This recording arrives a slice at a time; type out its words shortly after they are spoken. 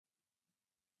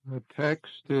The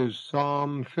text is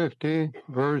Psalm 50,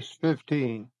 verse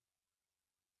 15.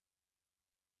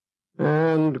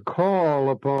 And call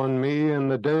upon me in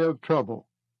the day of trouble.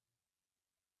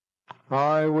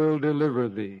 I will deliver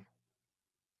thee,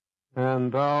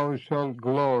 and thou shalt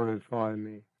glorify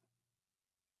me.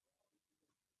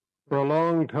 For a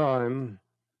long time,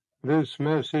 this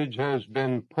message has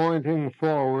been pointing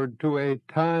forward to a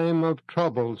time of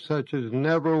trouble such as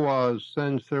never was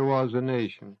since there was a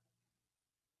nation.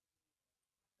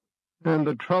 And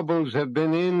the troubles have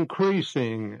been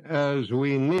increasing as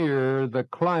we near the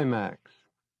climax.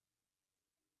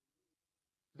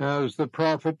 As the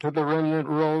prophet to the remnant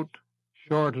wrote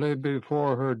shortly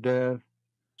before her death,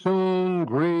 soon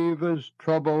grievous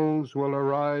troubles will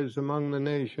arise among the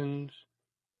nations,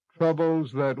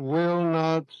 troubles that will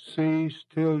not cease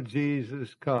till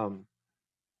Jesus come.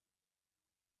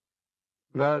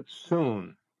 That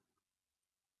soon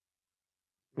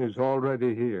is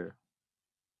already here.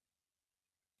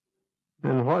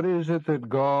 And what is it that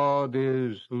God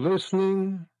is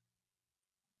listening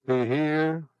to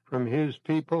hear from his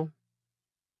people?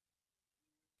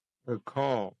 The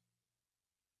call.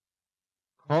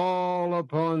 Call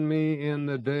upon me in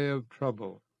the day of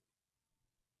trouble.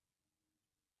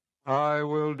 I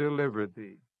will deliver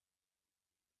thee,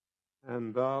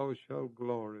 and thou shalt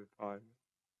glorify me.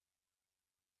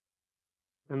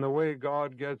 And the way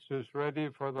God gets us ready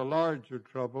for the larger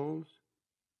troubles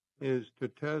is to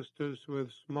test us with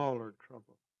smaller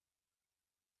trouble.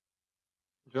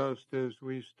 Just as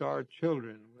we start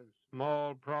children with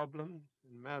small problems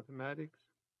in mathematics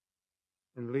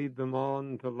and lead them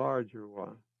on to larger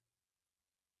ones.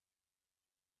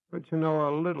 But you know,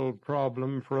 a little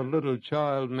problem for a little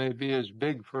child may be as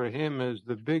big for him as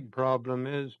the big problem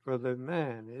is for the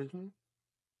man, isn't it?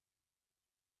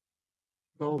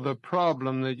 So the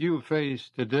problem that you face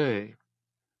today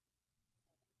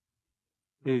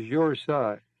is your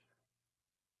size.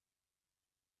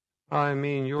 I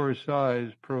mean your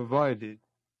size, provided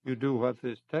you do what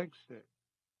this text says.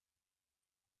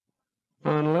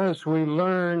 Unless we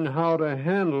learn how to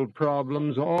handle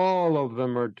problems, all of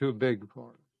them are too big for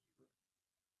us.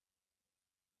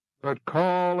 But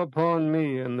call upon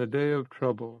me in the day of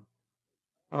trouble.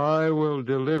 I will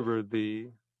deliver thee,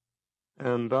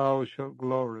 and thou shalt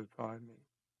glorify me.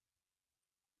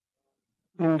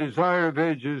 In Desire of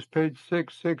Ages, page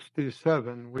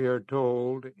 667, we are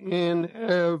told, in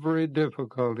every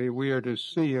difficulty we are to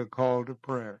see a call to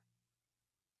prayer.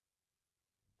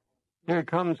 Here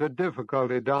comes a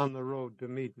difficulty down the road to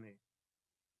meet me.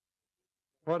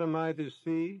 What am I to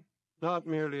see? Not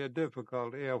merely a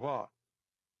difficulty, a what?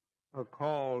 A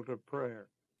call to prayer.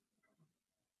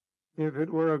 If it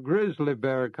were a grizzly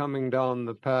bear coming down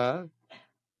the path,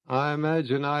 I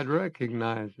imagine I'd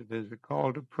recognize it as a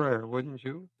call to prayer, wouldn't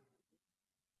you?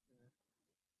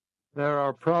 There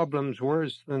are problems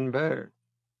worse than bears.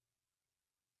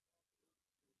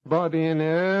 But in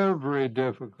every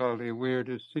difficulty, we are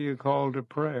to see a call to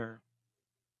prayer.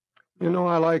 You know,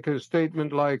 I like a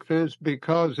statement like this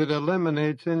because it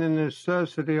eliminates any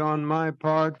necessity on my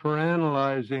part for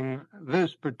analyzing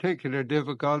this particular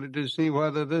difficulty to see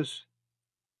whether this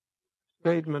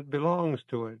statement belongs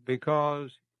to it.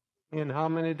 Because in how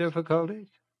many difficulties?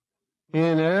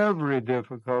 In every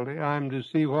difficulty, I'm to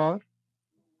see what?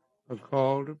 A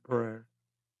call to prayer.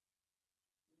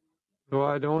 So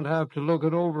I don't have to look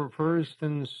it over first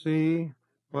and see,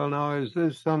 well, now, is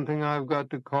this something I've got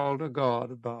to call to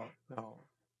God about? No.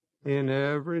 In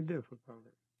every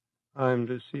difficulty, I'm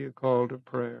to see a call to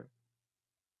prayer.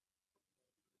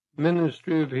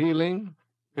 Ministry of Healing,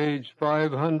 page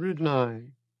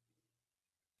 509.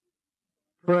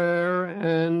 Prayer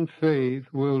and faith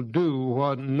will do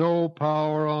what no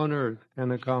power on earth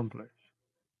can accomplish.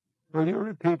 Will you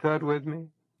repeat that with me?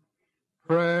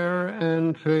 Prayer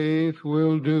and faith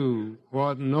will do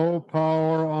what no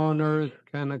power on earth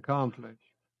can accomplish.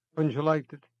 Wouldn't you like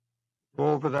to go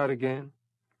over that again?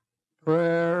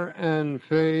 Prayer and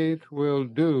faith will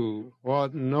do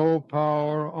what no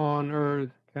power on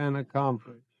earth can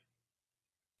accomplish.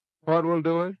 What will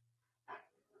do it?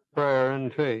 Prayer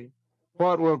and faith.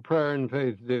 What will prayer and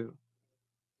faith do?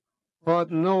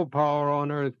 What no power on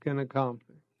earth can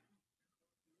accomplish.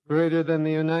 Greater than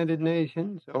the United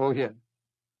Nations? Oh, yes.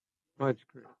 Much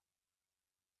greater.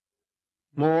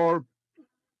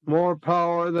 More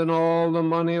power than all the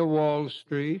money of Wall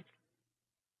Street.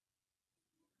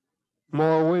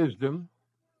 More wisdom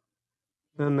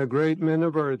than the great men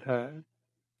of earth had.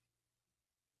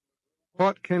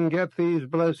 What can get these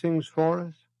blessings for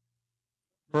us?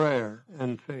 Prayer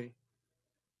and faith.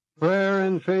 Prayer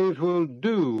and faith will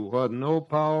do what no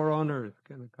power on earth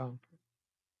can accomplish.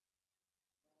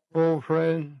 Oh,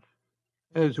 friends,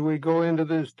 as we go into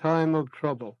this time of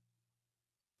trouble,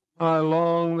 I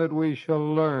long that we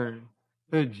shall learn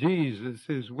that Jesus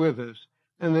is with us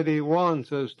and that he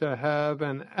wants us to have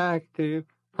an active,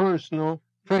 personal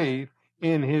faith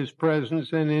in his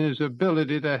presence and in his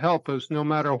ability to help us no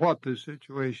matter what the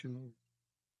situation is.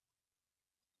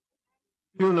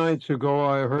 A few nights ago,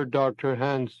 I heard Dr.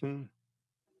 Hansen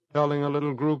telling a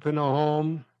little group in a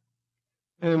home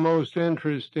a most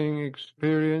interesting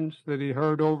experience that he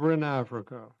heard over in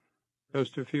Africa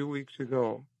just a few weeks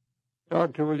ago.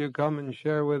 Doctor, will you come and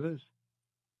share with us?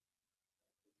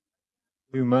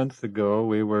 A few months ago,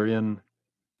 we were in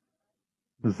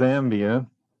Zambia,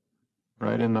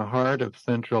 right in the heart of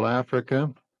Central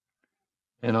Africa,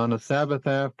 and on a Sabbath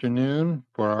afternoon,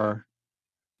 for our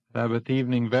Sabbath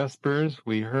evening vespers,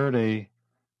 we heard a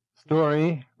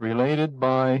story related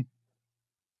by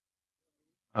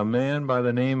a man by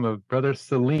the name of Brother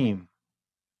Salim,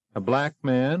 a black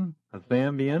man, a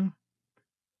Zambian,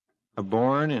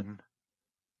 born in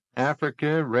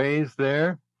Africa, raised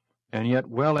there, and yet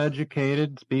well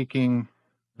educated, speaking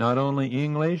not only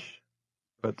English,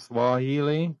 but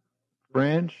Swahili,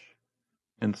 French,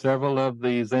 and several of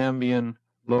the Zambian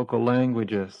local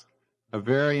languages. A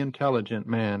very intelligent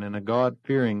man and a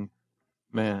God-fearing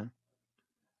man.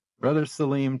 Brother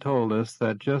Salim told us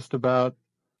that just about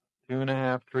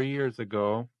 2.5, 3 years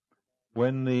ago,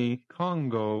 when the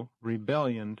Congo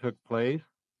rebellion took place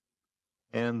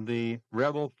and the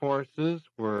rebel forces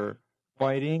were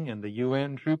fighting and the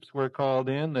UN troops were called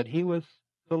in, that he was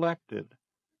selected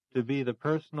to be the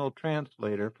personal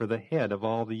translator for the head of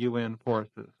all the UN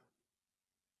forces.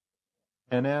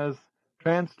 And as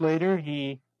translator,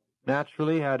 he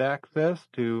naturally had access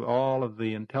to all of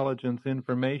the intelligence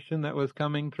information that was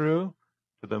coming through,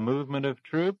 to the movement of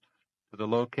troops, to the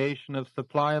location of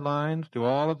supply lines, to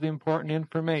all of the important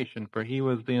information, for he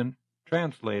was the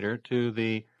translator to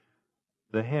the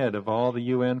head of all the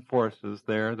UN forces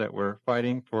there that were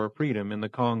fighting for freedom in the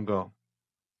Congo.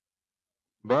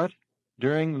 But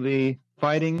during the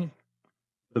fighting,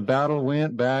 the battle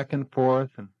went back and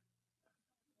forth, and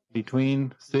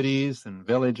between cities and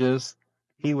villages,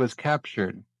 he was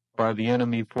captured by the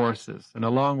enemy forces, and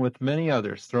along with many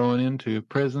others thrown into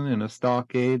prison in a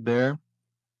stockade there.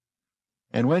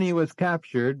 And when he was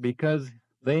captured, because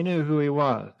they knew who he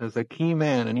was as a key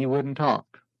man and he wouldn't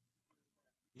talk,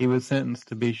 he was sentenced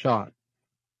to be shot.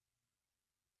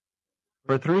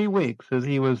 For 3 weeks, as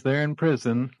he was there in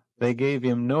prison, they gave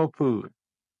him no food,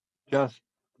 just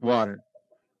water.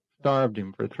 Starved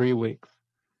him for 3 weeks.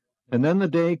 And then the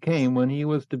day came when he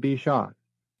was to be shot.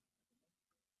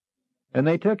 And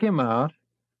they took him out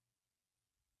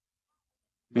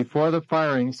before the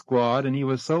firing squad, and he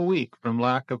was so weak from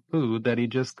lack of food that he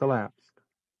just collapsed.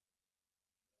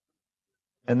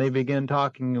 And they began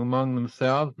talking among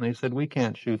themselves, and they said, "We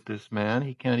can't shoot this man.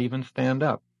 He can't even stand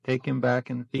up. Take him back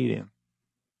and feed him."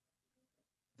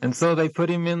 And so they put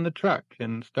him in the truck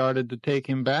and started to take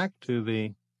him back to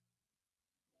the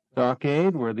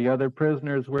stockade where the other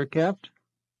prisoners were kept.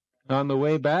 On the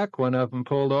way back, one of them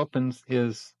pulled open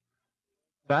his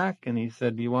sack, and he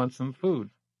said, "Do you want some food?"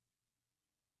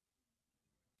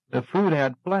 The food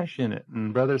had flesh in it,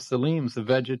 and Brother Salim's a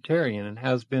vegetarian and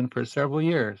has been for several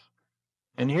years.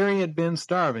 And here he had been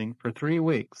starving for 3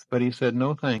 weeks, but he said,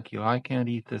 "No, thank you, I can't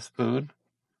eat this food.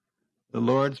 The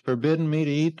Lord's forbidden me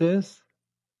to eat this,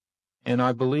 and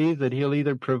I believe that he'll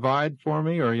either provide for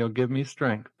me or he'll give me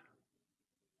strength.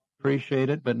 Appreciate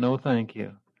it, but no, thank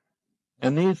you."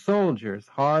 And these soldiers,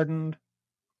 hardened,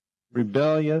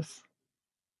 rebellious,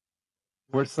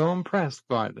 were so impressed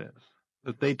by this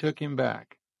that they took him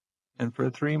back. And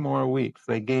for 3 more weeks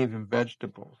they gave him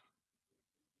vegetables,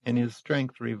 and his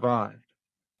strength revived.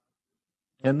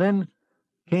 And then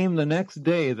came the next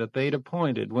day that they'd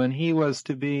appointed when he was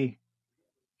to be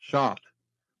shot.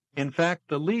 In fact,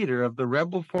 the leader of the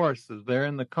rebel forces there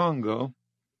in the Congo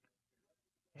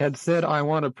had said, "I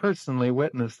want to personally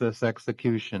witness this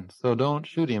execution, so don't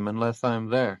shoot him unless I'm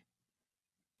there."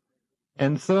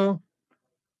 And so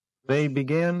they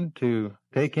began to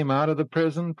take him out of the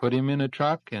prison, put him in a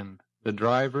truck, and the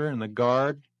driver and the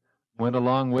guard went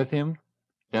along with him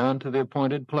down to the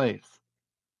appointed place.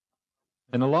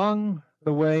 And along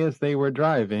the way as they were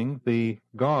driving, the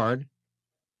guard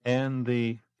and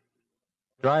the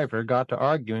driver got to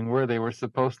arguing where they were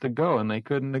supposed to go, and they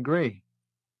couldn't agree.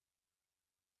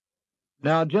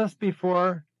 Now, just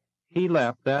before he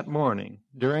left that morning,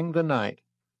 during the night,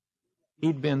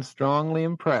 he'd been strongly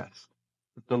impressed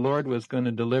that the Lord was going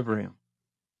to deliver him.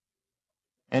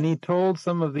 And he told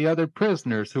some of the other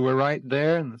prisoners who were right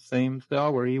there in the same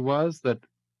cell where he was that,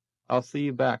 "I'll see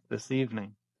you back this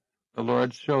evening." The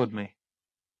Lord showed me.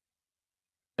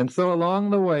 And so along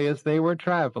the way, as they were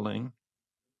traveling,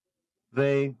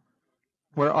 they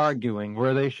were arguing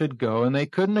where they should go, and they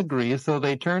couldn't agree, so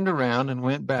they turned around and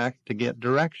went back to get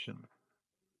direction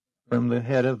from the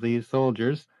head of these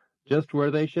soldiers just where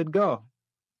they should go.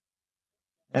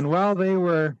 And while they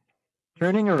were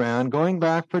turning around, going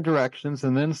back for directions,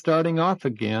 and then starting off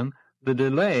again, the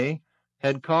delay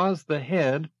had caused the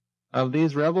head of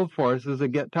these rebel forces to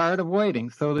get tired of waiting,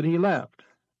 so that he left.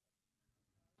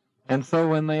 And so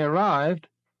when they arrived,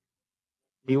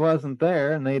 he wasn't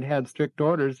there, and they'd had strict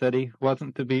orders that he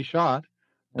wasn't to be shot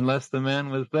unless the man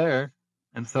was there,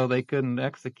 and so they couldn't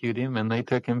execute him, and they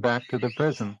took him back to the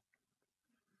prison.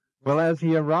 Well, as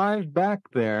he arrived back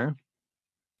there,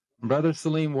 Brother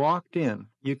Salim walked in.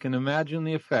 You can imagine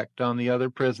the effect on the other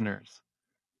prisoners,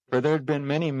 for there had been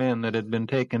many men that had been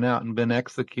taken out and been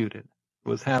executed. It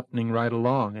was happening right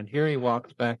along, and here he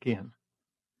walks back in.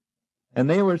 And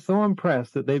they were so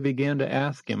impressed that they began to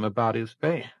ask him about his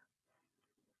faith.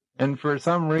 And for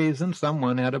some reason,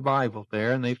 someone had a Bible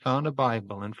there, and they found a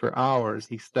Bible, and for hours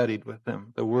he studied with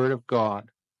them the Word of God,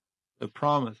 the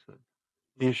promises,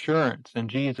 the assurance in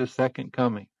Jesus' second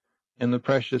coming, and the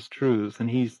precious truths, and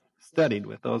he studied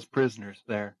with those prisoners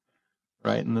there,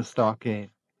 right in the stockade.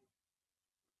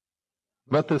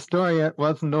 But the story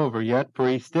wasn't over yet, for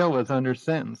he still was under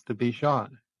sentence to be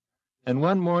shot. And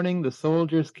one morning the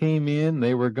soldiers came in.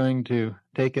 They were going to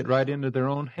take it right into their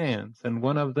own hands, and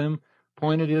one of them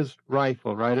pointed his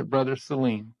rifle right at Brother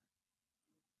Salim,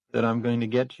 said, "I'm going to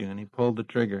get you," and he pulled the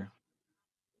trigger.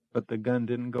 But the gun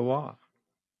didn't go off.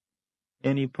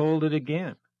 And he pulled it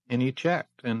again, and he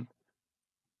checked, and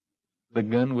the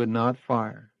gun would not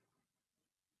fire.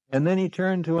 And then he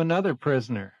turned to another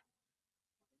prisoner,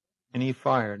 and he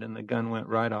fired, and the gun went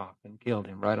right off and killed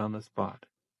him right on the spot.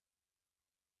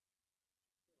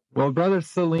 Well, Brother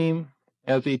Salim,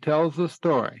 as he tells the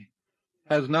story,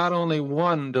 has not only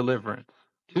one deliverance,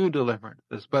 two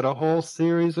deliverances, but a whole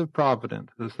series of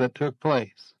providences that took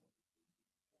place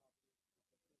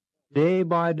day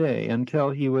by day until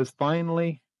he was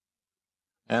finally,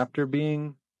 after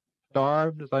being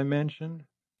starved, as I mentioned,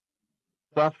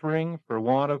 suffering for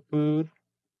want of food,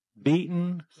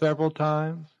 beaten several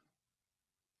times,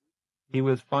 he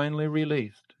was finally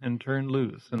released and turned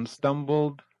loose and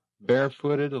stumbled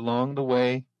barefooted along the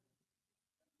way.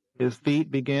 His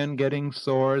feet began getting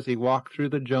sore as he walked through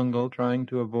the jungle trying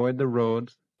to avoid the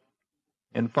roads.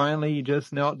 And finally he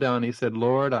just knelt down. He said,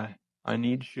 "Lord, I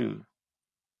need shoes."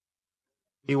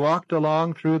 He walked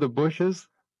along through the bushes,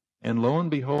 and lo and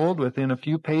behold, within a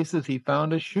few paces he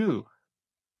found a shoe.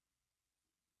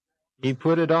 He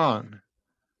put it on,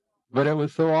 but it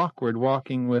was so awkward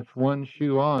walking with one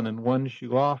shoe on and one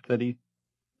shoe off that he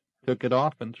took it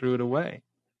off and threw it away.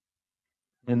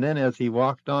 And then as he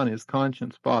walked on, his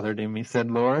conscience bothered him. He said,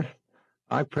 "Lord,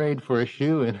 I prayed for a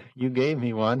shoe and you gave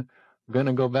me one. I'm going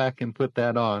to go back and put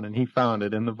that on." And he found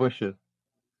it in the bushes.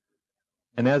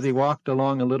 And as he walked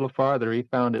along a little farther, he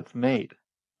found its mate.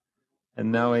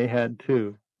 And now he had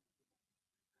two.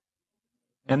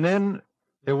 And then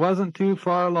it wasn't too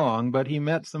far along, but he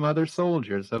met some other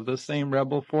soldiers of the same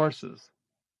rebel forces.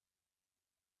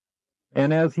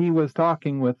 And as he was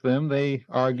talking with them, they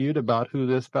argued about who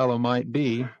this fellow might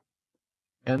be.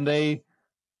 And they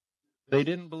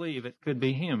didn't believe it could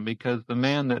be him, because the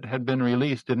man that had been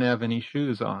released didn't have any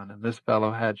shoes on, and this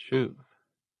fellow had shoes.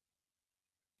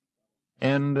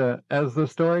 And as the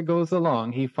story goes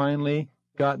along, he finally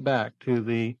got back to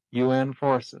the UN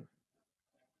forces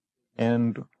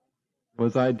and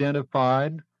was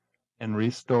identified and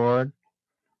restored.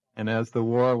 And as the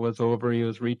war was over, he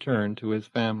was returned to his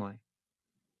family.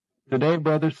 Today,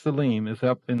 Brother Salim is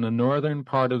up in the northern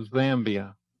part of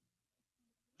Zambia,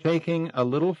 taking a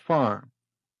little farm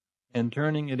and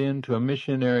turning it into a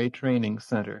missionary training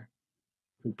center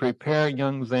to prepare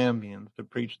young Zambians to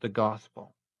preach the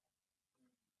gospel.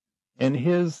 And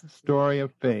his story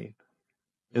of faith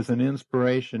is an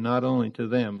inspiration not only to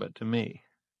them, but to me.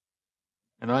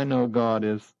 And I know God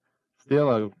is still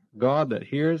a God that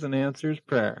hears and answers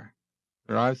prayer,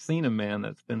 for I've seen a man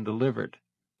that's been delivered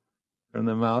from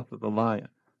the mouth of the lion.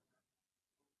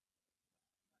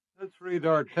 Let's read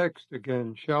our text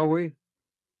again, shall we?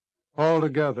 All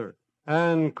together.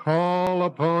 "And call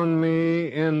upon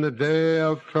me in the day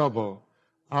of trouble.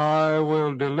 I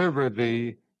will deliver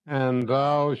thee, and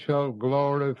thou shalt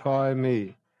glorify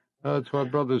me." That's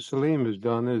what Brother Salim has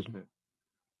done, isn't it?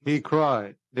 He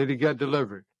cried. Did he get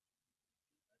delivered?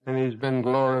 And he's been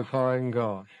glorifying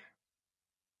God.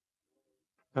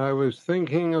 I was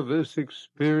thinking of this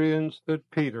experience that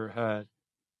Peter had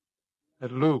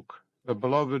at Luke the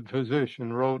beloved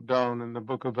physician, wrote down in the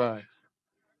book of Acts.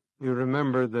 You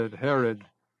remember that Herod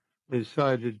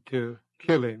decided to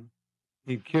kill him.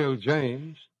 He killed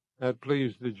James. That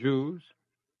pleased the Jews.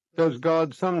 Does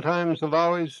God sometimes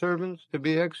allow his servants to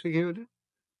be executed?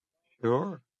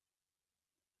 Sure.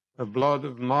 The blood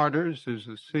of martyrs is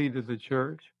the seed of the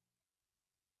church.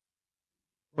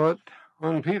 But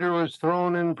when Peter was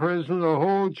thrown in prison, the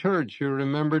whole church, you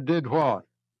remember, did what?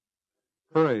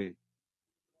 Prayed.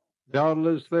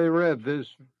 Doubtless they read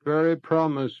this very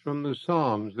promise from the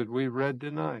Psalms that we read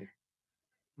tonight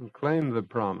and claimed the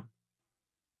promise.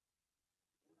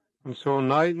 And so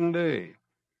night and day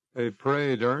they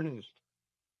prayed earnest.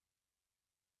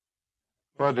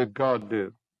 What did God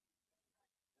do?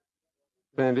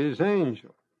 Sent his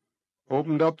angel,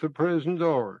 opened up the prison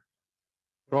door,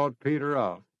 brought Peter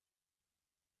out.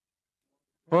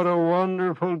 What a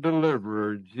wonderful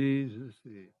deliverer Jesus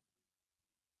is.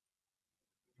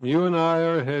 You and I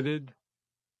are headed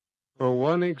for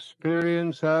one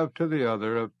experience after the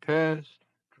other of test,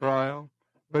 trial,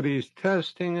 but he's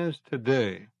testing us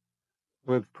today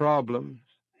with problems.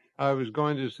 I was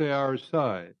going to say our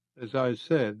size. As I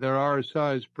said, they're our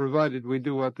size provided we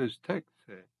do what this text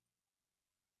says.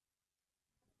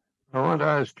 I want to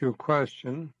ask you a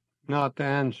question, not to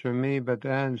answer me, but to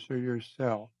answer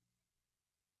yourself.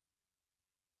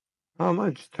 How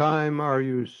much time are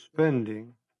you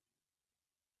spending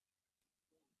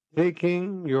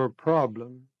taking your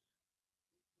problem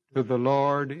to the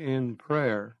Lord in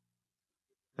prayer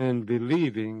and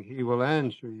believing he will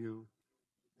answer you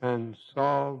and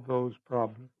solve those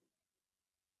problems?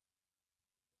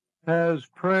 Has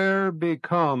prayer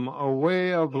become a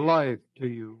way of life to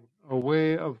you, a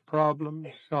way of problem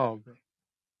solving?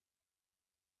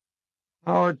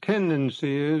 Our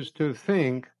tendency is to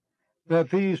think that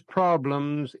these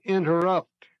problems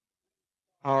interrupt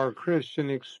our Christian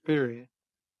experience,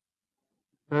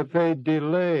 that they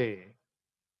delay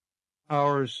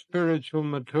our spiritual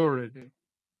maturity,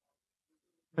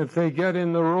 that they get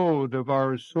in the road of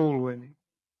our soul winning.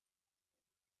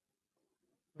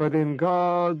 But in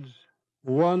God's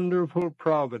wonderful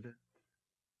providence,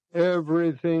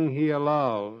 everything he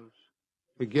allows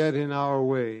to get in our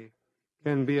way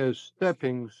can be a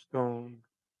stepping stone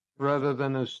rather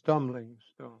than a stumbling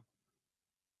stone.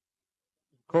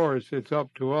 Of course, it's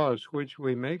up to us which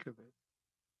we make of it.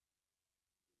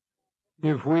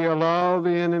 If we allow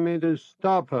the enemy to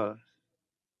stop us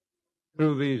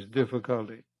through these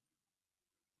difficulties,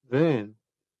 then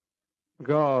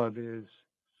God is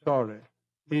sorry.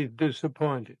 He's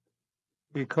disappointed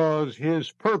because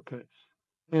his purpose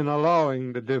in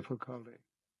allowing the difficulty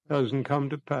doesn't come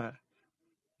to pass.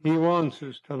 He wants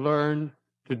us to learn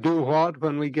to do what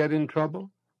when we get in trouble?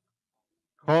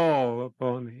 Call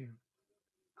upon him.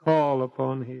 Call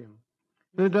upon him.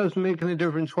 And it doesn't make any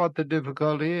difference what the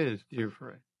difficulty is, dear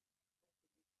friend.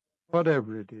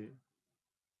 Whatever it is.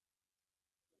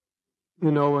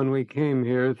 You know, when we came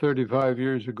here 35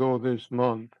 years ago this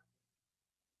month,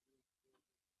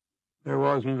 there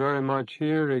wasn't very much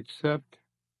here except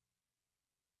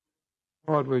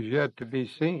what was yet to be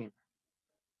seen.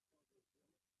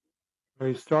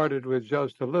 We started with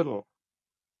just a little.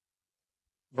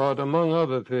 But among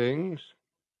other things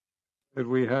that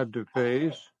we had to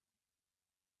face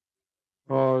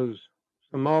was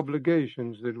some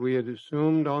obligations that we had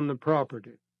assumed on the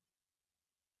property.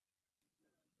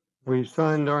 We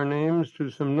signed our names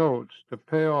to some notes to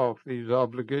pay off these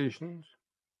obligations.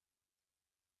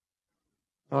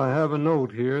 I have a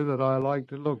note here that I like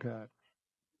to look at.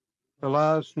 The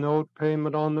last note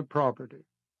payment on the property.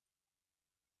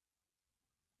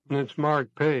 And it's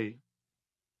marked pay.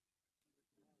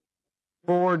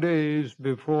 4 days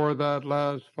before that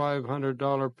last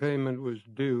 $500 payment was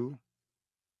due,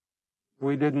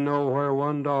 we didn't know where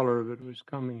 $1 of it was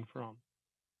coming from.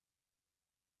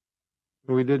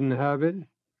 We didn't have it.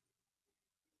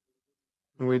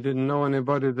 We didn't know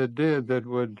anybody that did that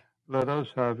would let us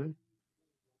have it.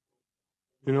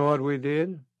 You know what we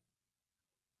did?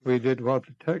 We did what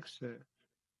the text says.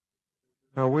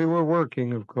 Now, we were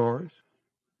working, of course.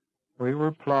 We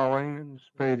were plowing and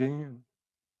spading and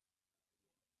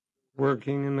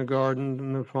working in the garden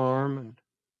and the farm and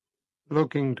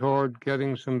looking toward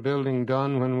getting some building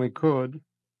done when we could.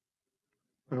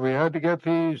 But we had to get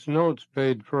these notes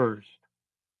paid first.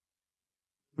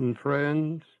 And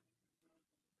friends,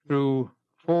 through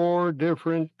 4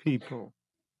 different people,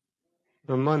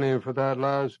 the money for that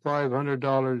last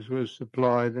 $500 was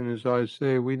supplied, and as I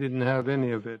say, we didn't have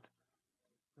any of it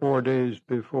 4 days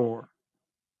before.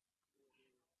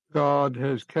 God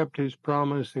has kept his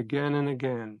promise again and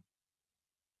again.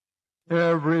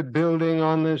 Every building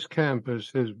on this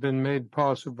campus has been made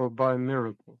possible by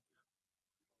miracles.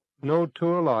 No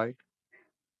two alike,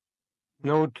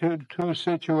 no two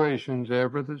situations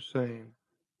ever the same.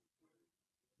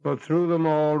 But through them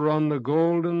all run the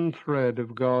golden thread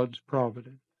of God's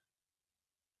providence.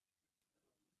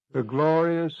 The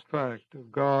glorious fact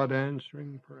of God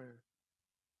answering prayer.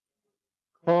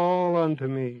 Call unto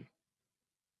me,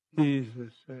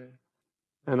 Jesus said,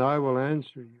 and I will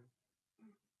answer you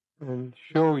and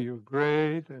show you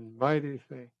great and mighty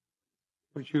things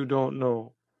which you don't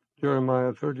know.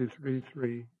 Jeremiah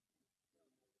 33:3.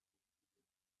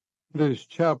 This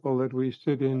chapel that we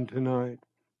sit in tonight,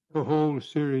 the whole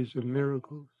series of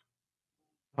miracles,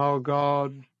 how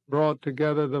God brought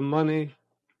together the money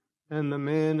and the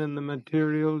men and the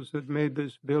materials that made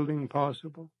this building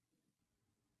possible.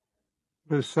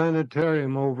 The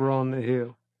sanitarium over on the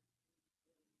hill.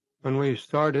 When we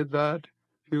started that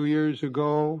a few years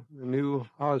ago, the new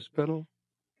hospital,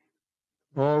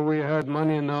 all we had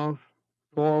money enough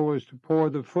for was to pour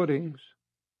the footings.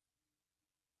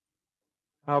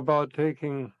 How about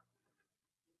taking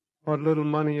what little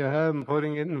money you have and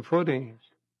putting it in footings?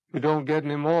 If you don't get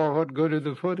any more, what good are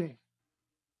the footings?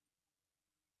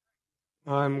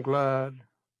 I'm glad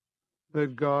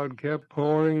that God kept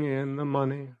pouring in the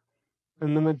money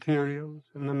and the materials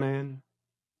and the men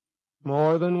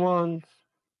more than once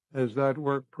as that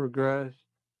work progressed.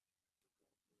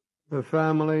 The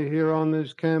family here on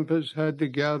this campus had to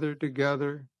gather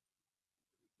together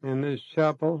in this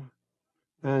chapel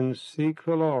and seek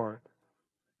the Lord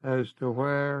as to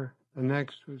where the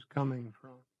next was coming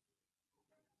from.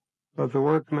 But the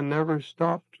workmen never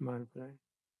stopped, my friend.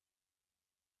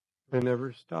 They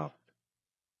never stopped.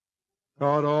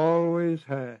 God always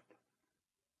had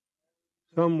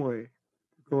some way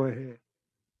to go ahead.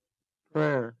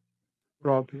 Prayer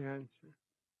brought the answer.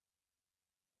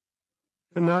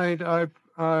 Tonight I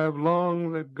have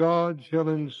longed that God shall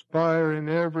inspire in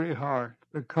every heart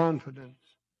the confidence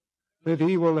that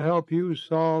He will help you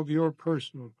solve your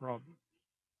personal problems.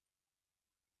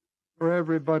 For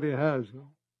everybody has them.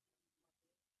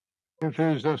 If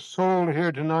there's a soul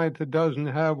here tonight that doesn't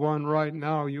have one right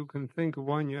now, you can think of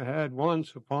one you had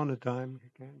once upon a time,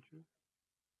 can't you?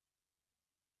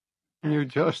 And you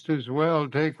just as well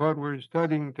take what we're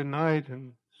studying tonight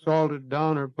and salt it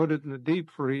down or put it in the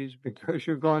deep freeze because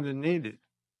you're going to need it.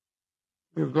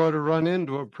 You're going to run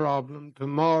into a problem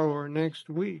tomorrow or next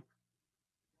week.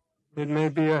 It may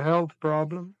be a health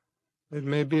problem. It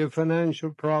may be a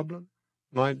financial problem.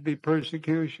 Might be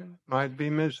persecution. Might be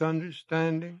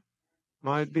misunderstanding.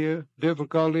 Might be a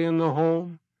difficulty in the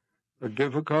home, or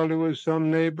difficulty with some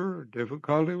neighbor, or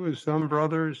difficulty with some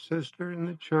brother or sister in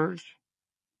the church.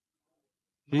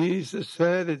 Jesus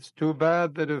said it's too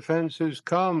bad that offenses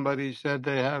come, but He said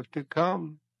they have to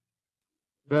come.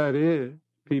 That is,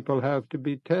 people have to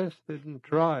be tested and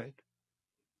tried.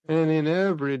 And in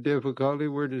every difficulty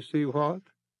we're to see what?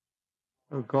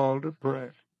 A call to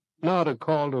prayer. Not a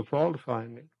call to fault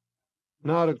finding.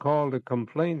 Not a call to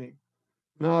complaining.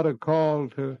 Not a call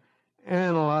to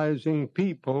analyzing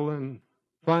people and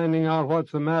finding out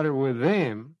what's the matter with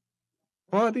them.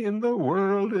 What in the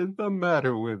world is the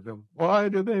matter with them? Why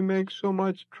do they make so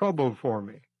much trouble for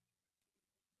me?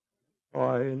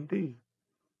 Why, indeed.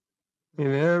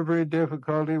 In every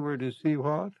difficulty we're to see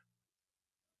what?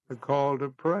 The call to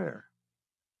prayer.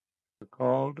 The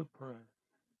call to prayer.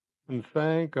 And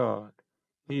thank God,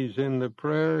 He's in the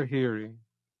prayer hearing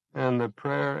and the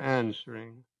prayer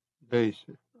answering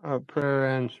basis, prayer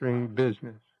answering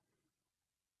business.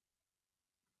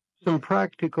 Some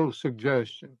practical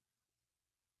suggestions.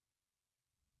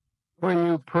 When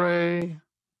you pray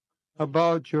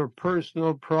about your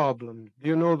personal problems, do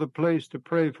you know the place to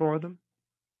pray for them?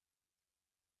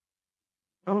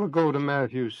 I'll go to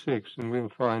Matthew 6 and we'll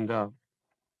find out.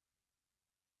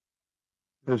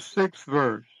 The 6th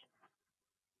verse,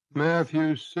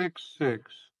 Matthew 6:6.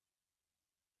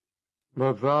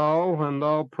 But thou, when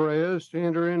thou prayest,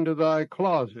 enter into thy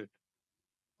closet.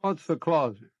 What's the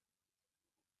closet?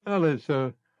 Well, it's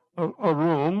a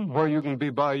room where you can be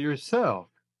by yourself.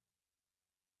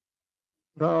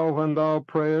 Thou, when thou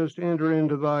prayest, enter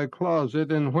into thy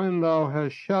closet, and when thou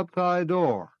hast shut thy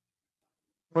door.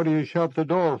 What do you shut the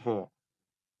door for?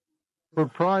 For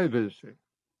privacy.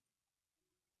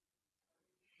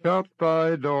 Shut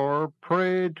thy door,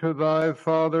 pray to thy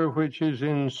Father which is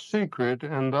in secret,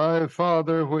 and thy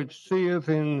Father which seeth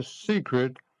in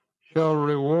secret shall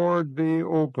reward thee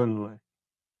openly.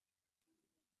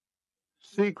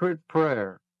 Secret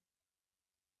prayer.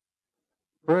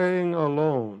 Praying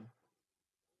alone.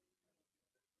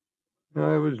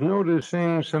 Now, I was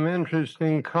noticing some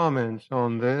interesting comments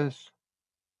on this.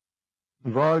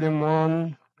 Volume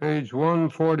 1, page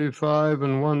 145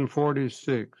 and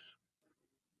 146.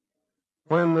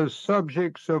 When the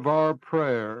subjects of our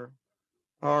prayer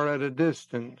are at a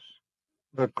distance,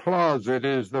 the closet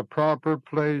is the proper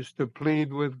place to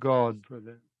plead with God for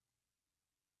them.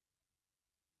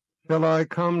 Shall I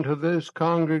come to this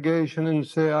congregation and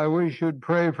say, I wish you'd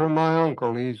pray for my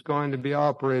uncle. He's going to be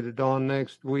operated on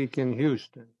next week in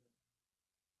Houston,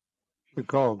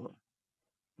 Chicago?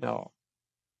 No.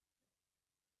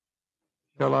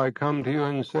 Shall I come to you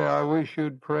and say, I wish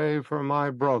you'd pray for my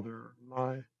brother,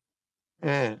 my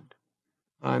aunt?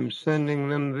 I'm sending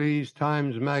them these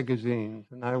Times magazines,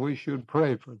 and I wish you'd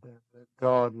pray for them, that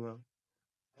God will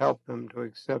help them to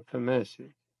accept the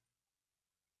message.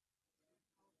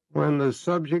 When the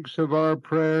subjects of our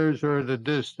prayers are at a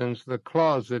distance, the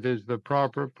closet is the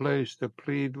proper place to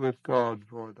plead with God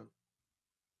for them.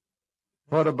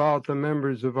 What about the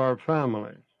members of our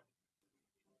families?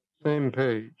 Same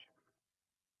page.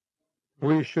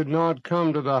 We should not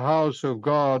come to the house of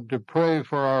God to pray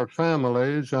for our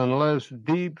families unless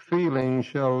deep feeling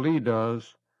shall lead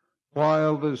us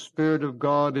while the Spirit of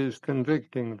God is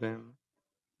convicting them.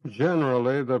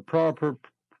 Generally, the proper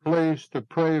place to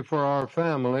pray for our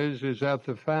families is at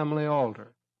the family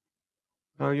altar.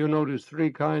 Now, you notice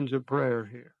three kinds of prayer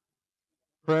here.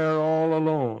 Prayer all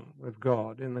alone with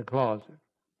God in the closet.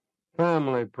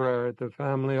 Family prayer at the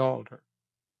family altar.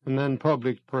 And then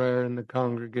public prayer in the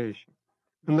congregation.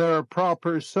 And there are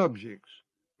proper subjects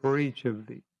for each of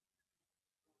these.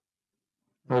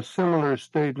 A similar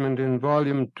statement in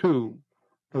Volume 2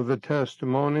 of the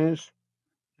Testimonies,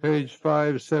 page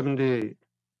 578.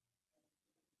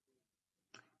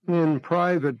 In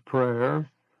private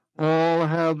prayer, all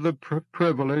have the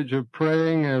privilege of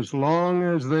praying as long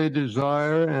as they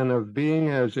desire and of being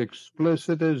as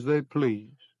explicit as they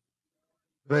please.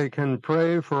 They can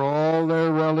pray for all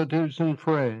their relatives and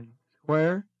friends.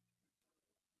 Where?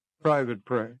 Private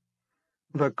prayer.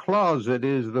 The closet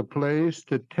is the place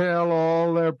to tell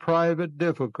all their private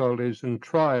difficulties and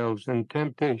trials and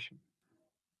temptations.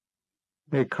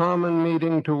 A common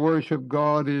meeting to worship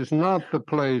God is not the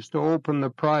place to open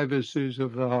the privacies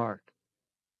of the heart.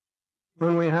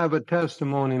 When we have a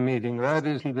testimony meeting, that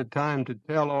isn't the time to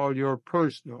tell all your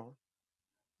personal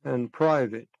and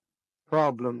private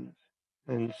problems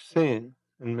and sin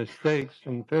and mistakes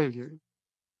and failures.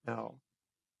 No.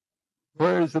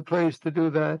 Where is the place to do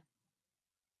that?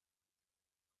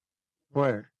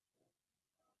 Where?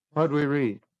 What do we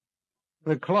read?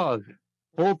 The closet.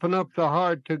 Open up the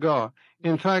heart to God.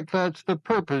 In fact, that's the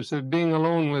purpose of being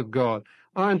alone with God.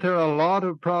 Aren't there a lot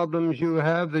of problems you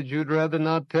have that you'd rather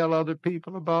not tell other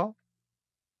people about?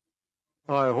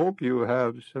 I hope you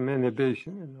have some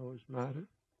inhibition in those matters.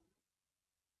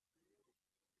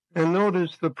 And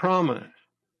notice the promise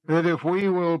that if we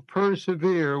will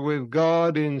persevere with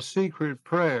God in secret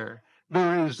prayer, the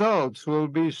results will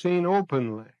be seen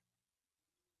openly.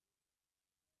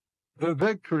 The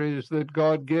victories that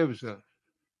God gives us,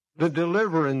 the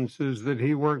deliverances that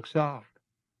He works out,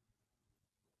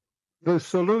 the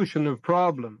solution of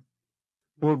problems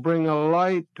will bring a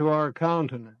light to our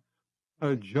countenance,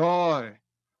 a joy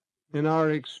in our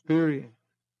experience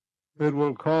that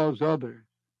will cause others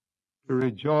to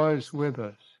rejoice with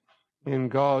us in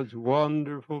God's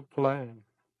wonderful plan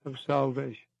of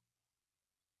salvation.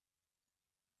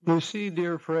 You see,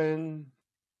 dear friend,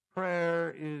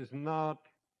 prayer is not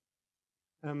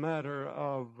a matter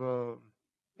of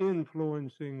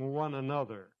influencing one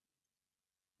another.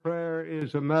 Prayer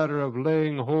is a matter of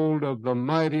laying hold of the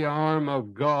mighty arm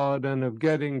of God and of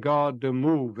getting God to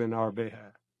move in our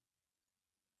behalf.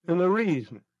 And the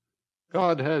reason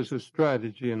God has a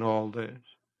strategy in all this,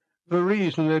 the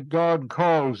reason that God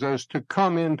calls us to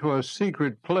come into a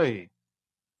secret place,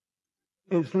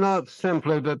 is not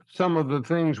simply that some of the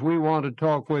things we want to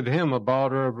talk with Him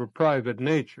about are of a private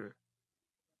nature,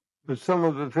 but some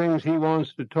of the things He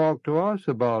wants to talk to us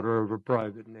about are of a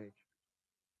private nature.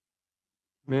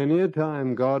 Many a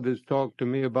time God has talked to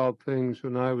me about things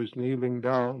when I was kneeling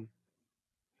down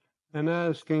and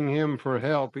asking Him for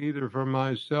help, either for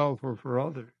myself or for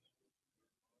others.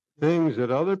 Things that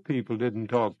other people didn't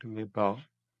talk to me about.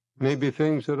 Maybe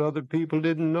things that other people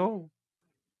didn't know.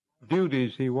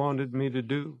 Duties He wanted me to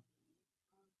do.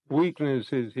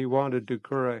 Weaknesses He wanted to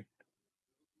correct.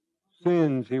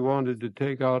 Sins He wanted to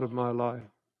take out of my life.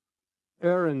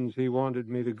 Errands He wanted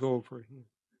me to go for Him.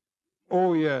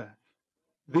 Oh, yes.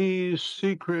 These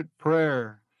secret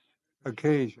prayer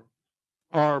occasions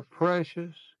are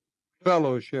precious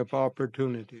fellowship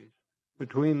opportunities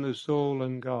between the soul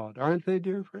and God. Aren't they,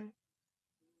 dear friend?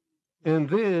 And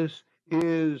this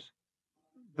is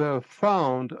the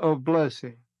fount of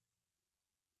blessing.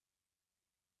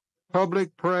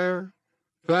 Public prayer,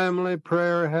 family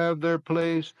prayer have their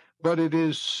place, but it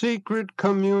is secret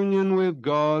communion with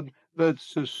God that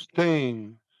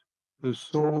sustains the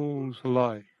soul's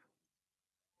life.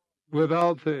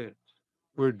 Without this,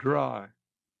 we're dry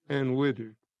and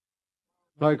withered,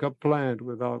 like a plant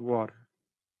without water.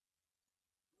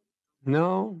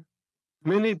 Now,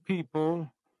 many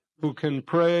people who can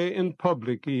pray in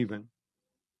public even,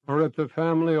 or at the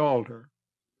family altar,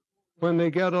 when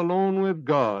they get alone with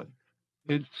God,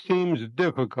 it seems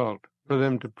difficult for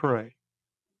them to pray.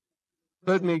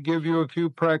 Let me give you a few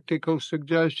practical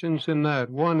suggestions in that.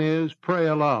 One is pray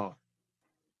aloud.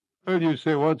 Well, you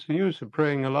say, what's the use of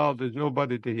praying aloud? There's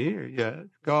nobody to hear. Yes,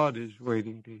 God is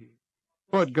waiting to hear.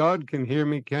 But God can hear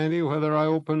me, can't he, whether I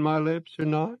open my lips or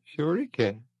not? Sure he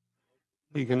can.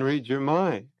 He can read your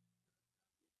mind.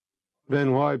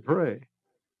 Then why pray?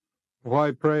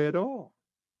 Why pray at all?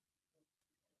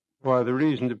 Why, the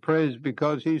reason to pray is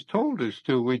because he's told us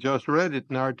to. We just read it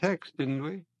in our text, didn't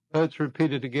we? Let's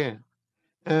repeat it again.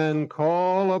 And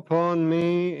call upon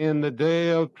me in the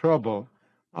day of trouble.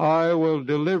 I will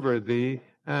deliver thee,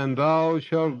 and thou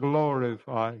shalt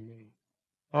glorify me.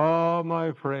 Ah,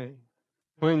 my friend,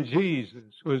 when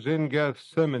Jesus was in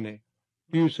Gethsemane,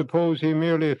 do you suppose he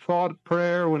merely thought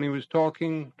prayer when he was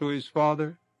talking to his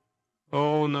Father?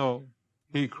 Oh, no.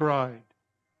 He cried.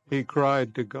 He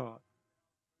cried to God.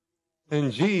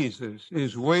 And Jesus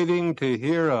is waiting to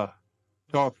hear us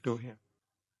talk to him.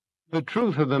 The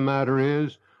truth of the matter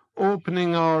is,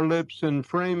 opening our lips and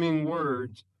framing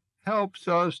words helps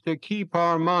us to keep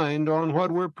our mind on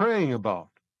what we're praying about.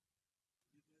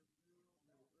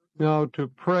 Now, to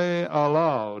pray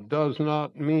aloud does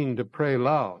not mean to pray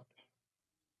loud.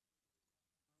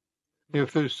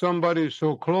 If there's somebody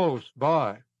so close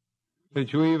by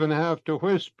that you even have to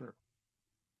whisper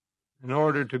in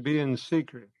order to be in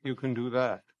secret, you can do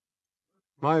that.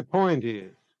 My point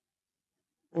is,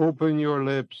 open your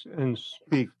lips and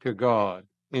speak to God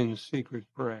in secret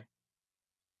prayer.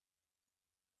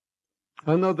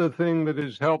 Another thing that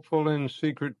is helpful in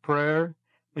secret prayer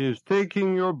is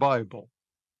taking your Bible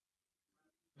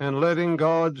and letting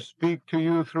God speak to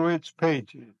you through its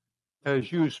pages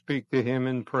as you speak to him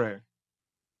in prayer.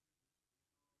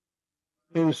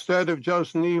 Instead of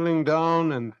just kneeling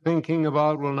down and thinking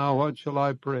about, well, now what shall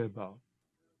I pray about?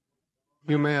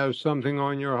 You may have something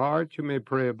on your heart, you may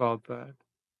pray about that.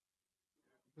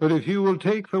 But if you will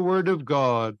take the Word of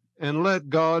God and let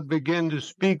God begin to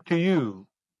speak to you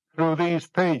through these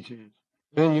pages,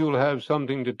 then you'll have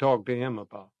something to talk to him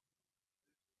about.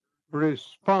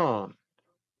 Respond.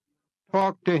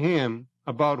 Talk to him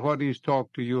about what he's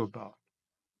talked to you about.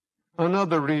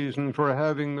 Another reason for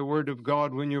having the Word of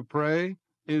God when you pray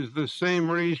is the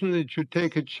same reason that you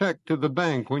take a check to the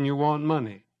bank when you want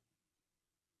money.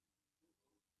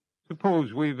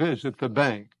 Suppose we visit the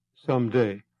bank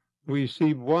someday. We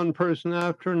see one person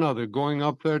after another going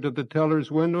up there to the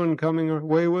teller's window and coming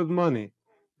away with money.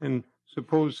 And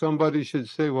suppose somebody should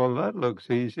say, well, that looks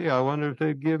easy. I wonder if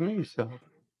they'd give me some.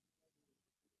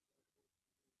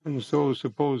 And so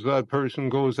suppose that person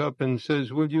goes up and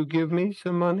says, will you give me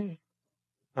some money?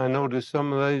 I noticed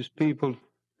some of these people,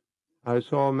 I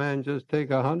saw a man just take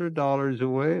 $100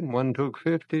 away and one took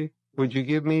 50. Would you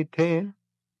give me 10?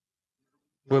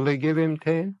 Will they give him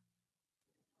 10?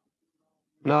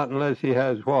 Not unless he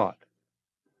has what?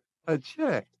 A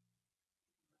check.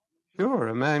 Sure,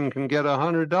 a man can get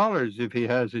 $100 if he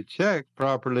has a check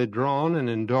properly drawn and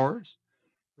endorsed,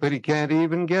 but he can't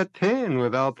even get 10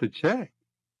 without the check.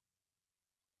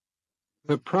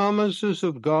 The promises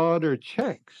of God are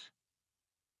checks.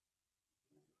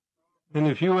 And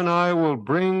if you and I will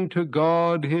bring to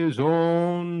God his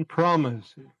own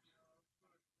promises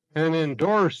and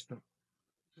endorse them,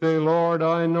 say, Lord,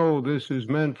 I know this is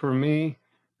meant for me,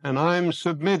 and I'm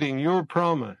submitting your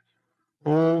promise.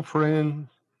 Oh, friends,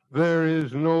 there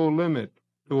is no limit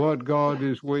to what God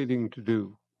is waiting to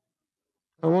do.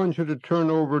 I want you to turn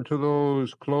over to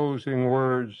those closing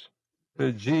words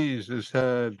that Jesus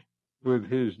had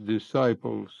with his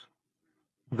disciples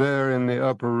there in the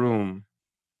upper room.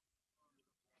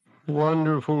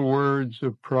 Wonderful words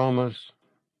of promise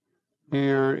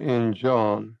here in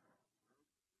John,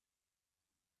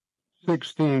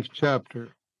 16th chapter,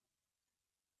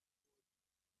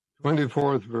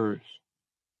 24th verse.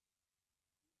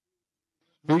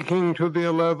 Speaking to the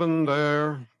 11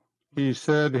 there, he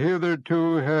said,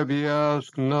 hitherto have ye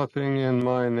asked nothing in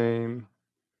my name.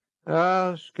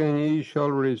 Ask, and ye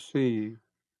shall receive,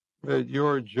 that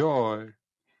your joy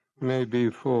may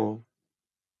be full.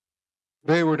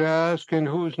 They were to ask in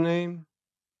whose name?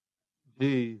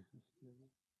 Jesus.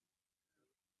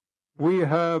 We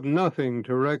have nothing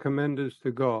to recommend us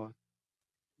to God.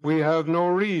 we have no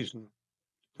reason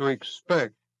to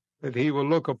expect that he will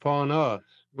look upon us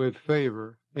with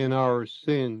favor in our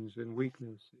sins and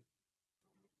weaknesses.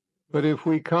 But if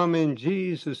we come in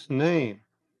Jesus' name,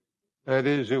 that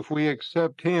is, if we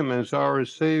accept him as our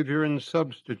Savior and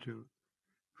substitute,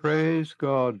 praise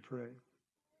God, pray.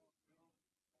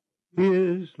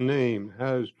 His name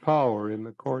has power in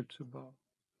the courts above.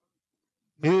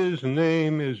 His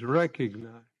name is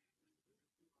recognized.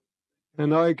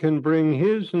 And I can bring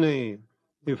his name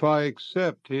if I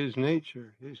accept his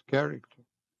nature, his character.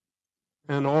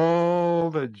 And all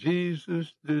that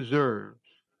Jesus deserves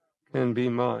can be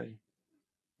mine.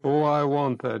 Oh, I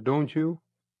want that, don't you?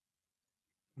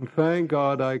 And thank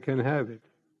God I can have it.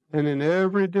 And in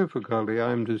every difficulty,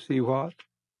 I'm to see what?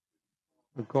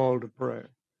 A call to prayer.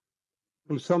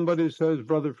 When somebody says,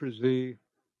 Brother Frazee,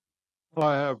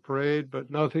 I have prayed,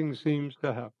 but nothing seems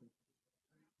to happen.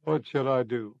 What shall I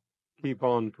do? Keep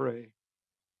on praying.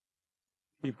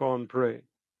 Keep on praying.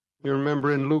 You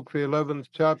remember in Luke the 11th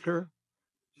chapter,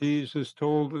 Jesus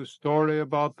told the story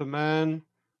about the man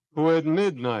who at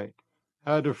midnight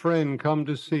had a friend come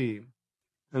to see him,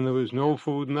 and there was no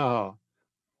food in the house.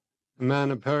 The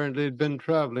man apparently had been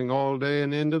traveling all day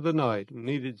and into the night and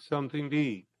needed something to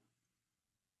eat.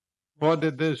 What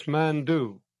did this man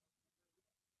do?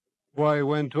 Why, he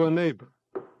went to a neighbor.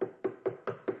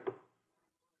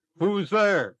 Who's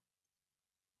there?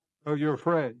 Oh, your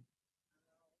friend.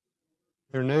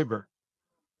 Your neighbor.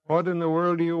 What in the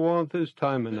world do you want this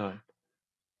time of night?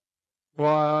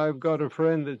 Why, I've got a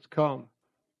friend that's come.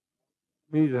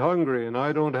 He's hungry and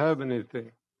I don't have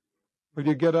anything. Will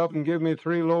you get up and give me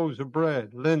 3 loaves of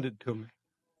bread? Lend it to me.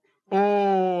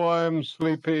 Oh, I'm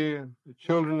sleepy. The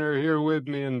children are here with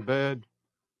me in bed.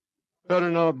 Better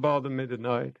not bother me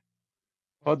tonight.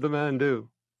 What'd the man do?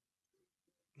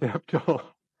 Kept on.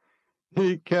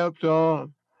 He kept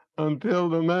on until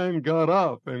the man got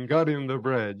up and got him the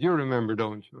bread. You remember,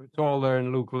 don't you? It's all there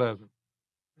in Luke 11.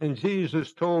 And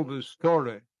Jesus told the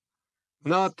story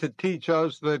not to teach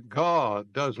us that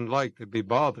God doesn't like to be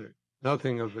bothered.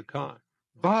 Nothing of the kind.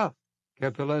 But,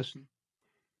 get the lesson,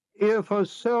 if a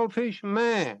selfish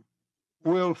man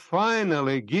will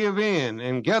finally give in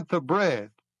and get the bread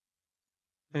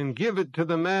and give it to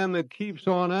the man that keeps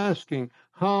on asking,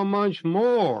 how much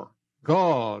more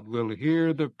God will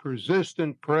hear the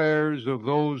persistent prayers of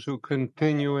those who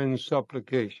continue in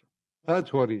supplication.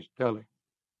 That's what he's telling.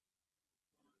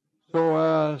 So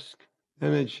ask,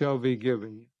 and it shall be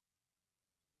given you.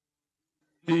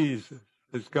 Jesus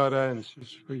has got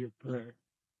answers for your prayer.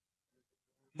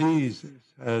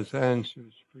 Jesus has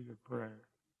answers for your prayer.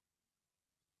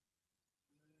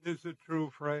 Is it true,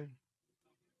 friend?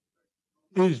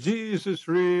 Is Jesus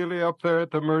really up there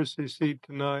at the mercy seat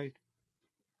tonight?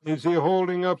 Is he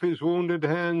holding up his wounded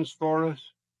hands for us?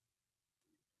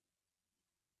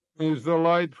 Is the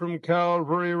light from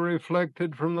Calvary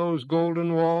reflected from those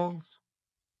golden walls?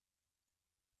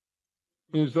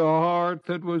 Is the heart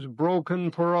that was broken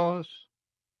for us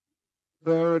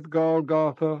there at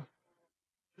Golgotha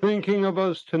thinking of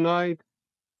us tonight?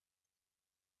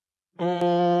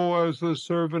 Oh, as the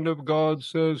servant of God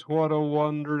says, what a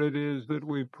wonder it is that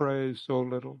we pray so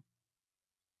little.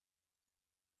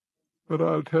 But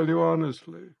I'll tell you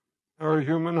honestly, our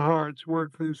human hearts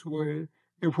work this way.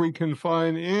 If we can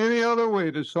find any other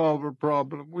way to solve a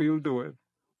problem, we'll do it.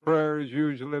 Prayer is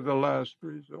usually the last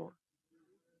resort.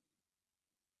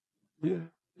 Yeah,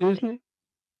 isn't it?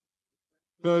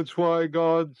 That's why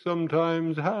God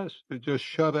sometimes has to just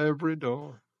shut every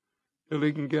door till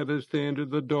he can get us to enter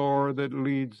the door that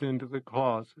leads into the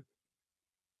closet,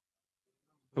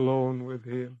 alone with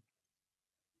him.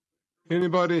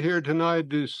 Anybody here tonight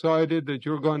decided that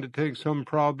you're going to take some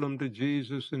problem to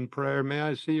Jesus in prayer? May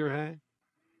I see your hand?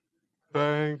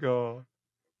 Thank God.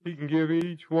 He can give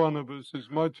each one of us as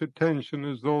much attention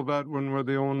as though that one were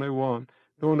the only one.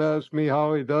 Don't ask me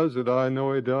how he does it. I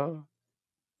know he does.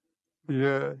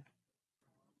 Yeah.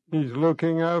 He's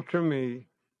looking after me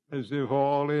as if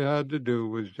all he had to do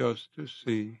was just to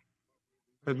see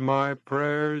that my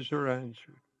prayers are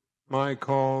answered, my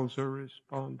calls are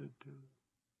responded to.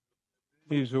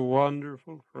 He's a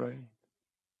wonderful friend,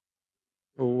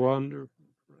 a wonderful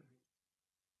friend.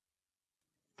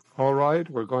 All right,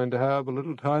 we're going to have a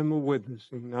little time of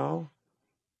witnessing now.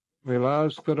 We'll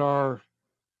ask that our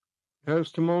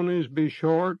testimonies be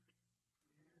short.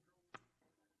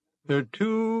 There are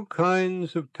 2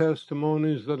 kinds of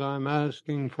testimonies that I'm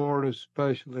asking for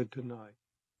especially tonight.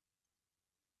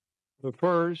 The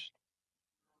first,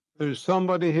 there's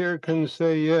somebody here can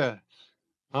say, yes,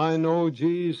 I know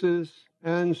Jesus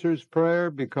answers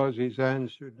prayer because he's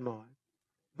answered mine.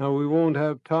 Now, we won't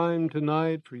have time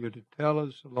tonight for you to tell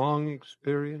us a long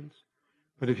experience,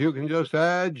 but if you can just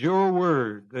add your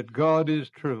word that God is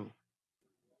true,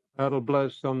 that'll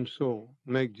bless some soul,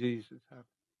 make Jesus happy.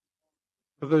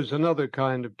 But there's another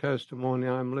kind of testimony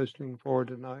I'm listening for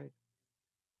tonight.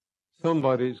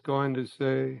 Somebody's going to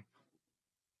say,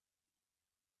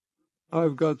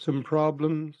 I've got some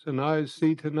problems, and I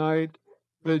see tonight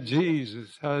that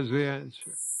Jesus has the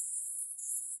answer.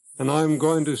 And I'm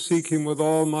going to seek him with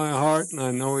all my heart, and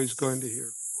I know he's going to hear.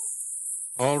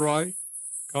 All right?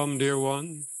 Come, dear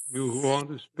one, you who want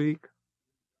to speak.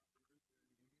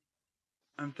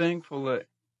 I'm thankful that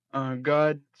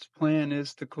God's plan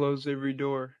is to close every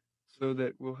door so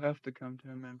that we'll have to come to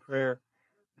him in prayer.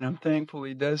 And I'm thankful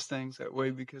he does things that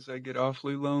way because I get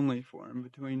awfully lonely for him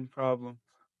between problems.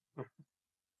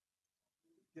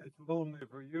 It's lonely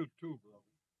for you too, brother.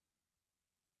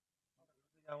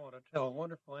 I want to tell a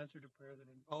wonderful answer to prayer that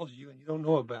involves you, and you don't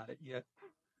know about it yet.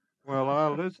 Well,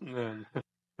 I'll listen then.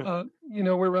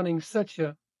 We're running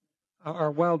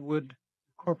our Wildwood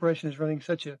Corporation is running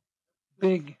such a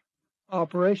big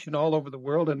operation all over the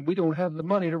world, and we don't have the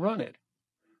money to run it.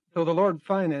 So the Lord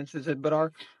finances it, but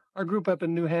our group up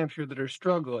in New Hampshire that are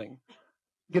struggling,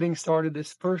 getting started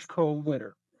this first cold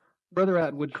winter. Brother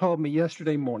Atwood called me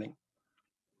yesterday morning,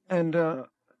 and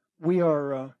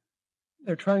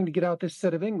they're trying to get out this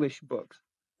set of English books.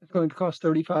 It's going to cost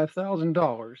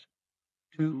 $35,000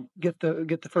 to get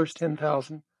the first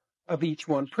 10,000 of each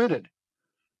one printed.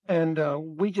 And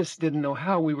we just didn't know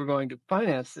how we were going to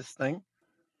finance this thing.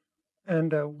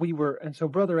 And so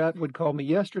Brother Atwood called me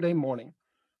yesterday morning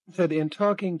and said, in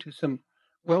talking to some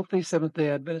wealthy Seventh-day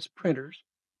Adventist printers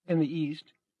in the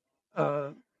East,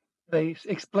 they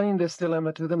explained this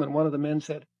dilemma to them, and one of the men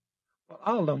said, well,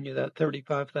 I'll loan you that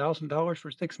 $35,000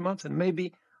 for 6 months, and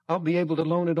maybe I'll be able to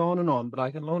loan it on, but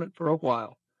I can loan it for a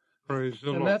while. Praise the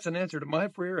Lord. And that's an answer to my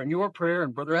prayer and your prayer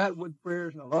and Brother Atwood's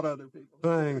prayers and a lot of other people.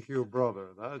 Thank you,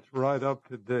 brother. That's right up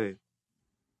to date.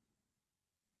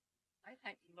 I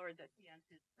thank the Lord that he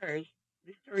answers prayers.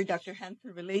 The story Dr.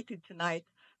 Hansen related tonight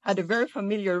had a very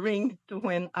familiar ring to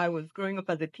when I was growing up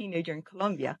as a teenager in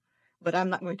Colombia, but I'm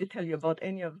not going to tell you about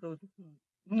any of those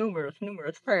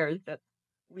numerous prayers that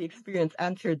we experienced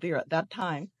answered there at that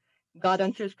time. God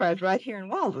answers prayers right here in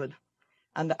Wildwood.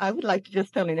 And I would like to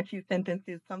just tell in a few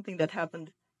sentences something that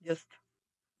happened just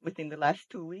within the last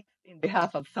 2 weeks in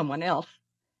behalf of someone else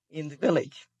in the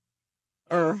village.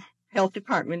 Our health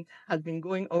department has been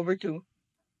going over to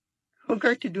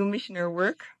Hooker to do missionary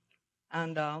work,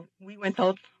 and we went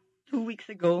out 2 weeks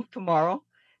ago tomorrow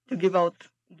to give out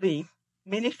the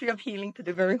ministry of healing to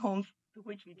the very homes to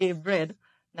which we gave bread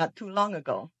not too long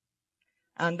ago.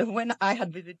 And when I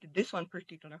had visited this one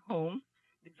particular home,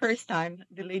 the first time,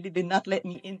 the lady did not let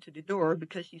me into the door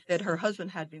because she said her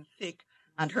husband had been sick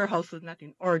and her house was not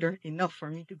in order enough for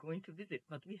me to go in to visit.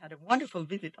 But we had a wonderful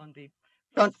visit on the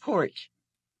front porch.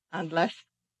 And last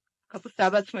couple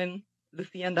Sabbaths when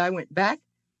Lucy and I went back,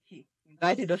 she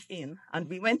invited us in, and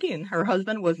we went in. Her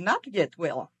husband was not yet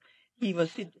well. He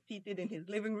was seated in his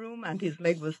living room, and his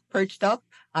leg was perched up.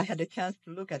 I had a chance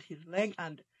to look at his leg,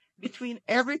 and between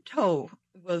every toe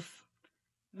was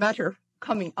matter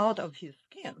coming out of his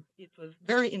skin. It was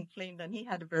very inflamed, and he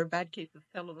had a very bad case of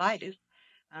cellulitis.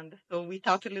 And so we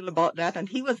talked a little about that, and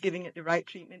he was giving it the right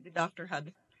treatment the doctor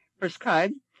had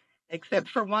prescribed, except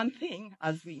for one thing.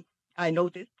 I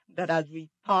noticed that as we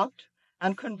talked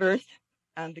and conversed,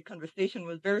 and the conversation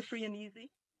was very free and easy,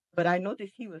 but I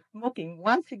noticed he was smoking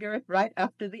one cigarette right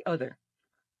after the other.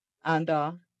 And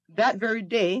that very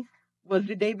day was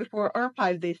the day before our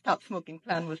 5-day stop smoking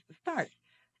plan was to start.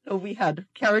 So we had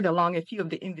carried along a few of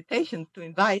the invitations to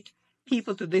invite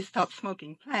people to this stop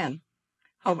smoking plan.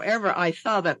 However, I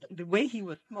saw that the way he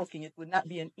was smoking, it would not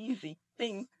be an easy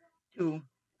thing to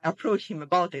approach him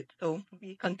about it. So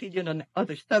we continued on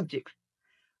other subjects.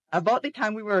 About the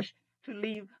time we were to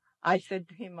leave, I said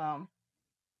to him,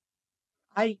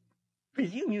 I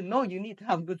presume you know you need to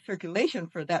have good circulation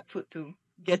for that foot to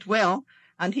get well.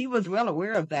 And he was well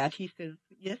aware of that. He says,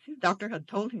 yes, his doctor had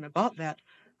told him about that.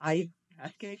 I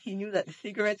asked him if he knew that the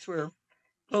cigarettes were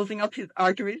closing up his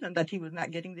arteries and that he was not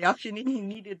getting the oxygen he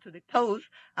needed to the toes.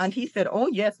 And he said, oh,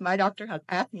 yes, my doctor has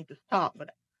asked me to stop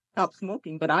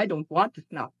smoking, but I don't want to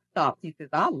stop. He says,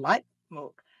 I like to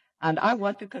smoke, and I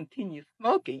want to continue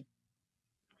smoking.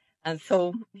 And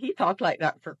so he talked like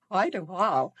that for quite a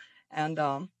while. And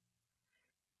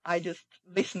I just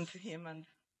listened to him, and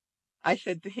I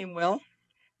said to him, well,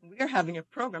 we're having a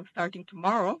program starting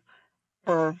tomorrow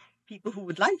for people who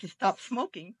would like to stop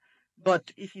smoking,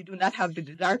 but if you do not have the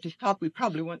desire to stop, we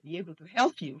probably won't be able to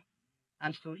help you.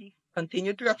 And so he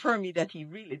continued to affirm me that he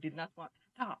really did not want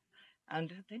to stop.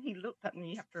 And then he looked at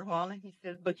me after a while and he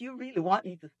says, but you really want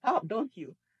me to stop, don't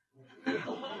you?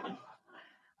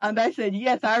 And I said,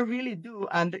 yes, I really do.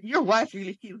 And your wife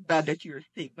really feels bad that you're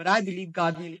sick, but I believe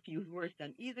God really feels worse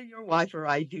than either your wife or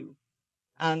I do.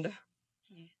 And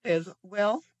he says,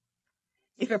 well,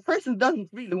 if a person doesn't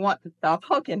really want to stop,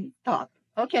 how can he stop?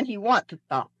 How can he want to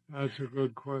stop? That's a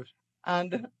good question.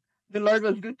 And the Lord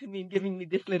was good to me in giving me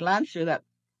this little answer that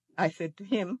I said to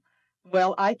him,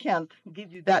 well, I can't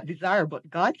give you that desire, but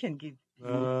God can give it to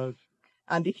you.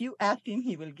 And if you ask him,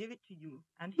 he will give it to you.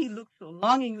 And he looked so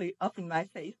longingly up in my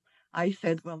face. I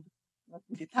said, well, must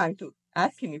be the time to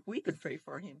ask him if we could pray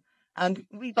for him. And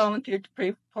we volunteered to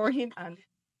pray for him. And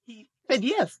he said,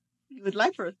 yes, he would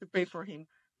like for us to pray for him.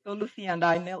 So Lucy and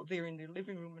I knelt there in the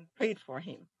living room and prayed for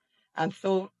him. And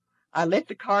so I left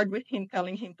the card with him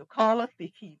telling him to call us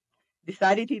if he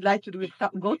decided he'd like to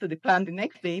go to the plant the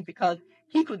next day, because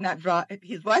he could not drive.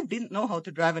 His wife didn't know how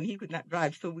to drive and he could not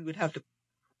drive. So we would have to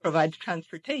provide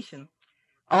transportation.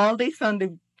 All day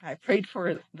Sunday, I prayed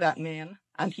for that man,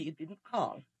 and he didn't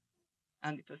call.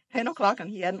 And it was 10 o'clock, and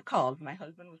he hadn't called. My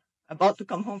husband was about to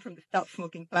come home from the stop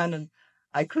smoking plant, and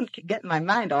I couldn't get my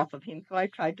mind off of him, so I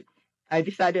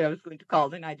decided I was going to call.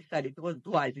 Then I decided it wasn't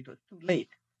wise. It was too late.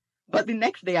 But the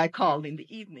next day I called in the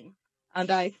evening,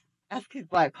 and I asked his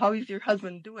wife, how is your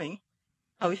husband doing?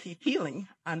 How is he feeling?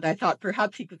 And I thought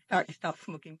perhaps he could start the stop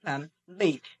smoking plan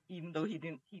late, even though he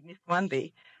missed one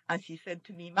day. And she said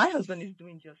to me, my husband is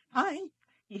doing just fine.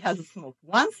 He hasn't smoked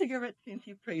one cigarette since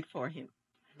you prayed for him.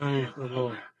 Praise the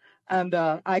Lord. And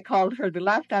I called her. The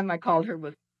last time I called her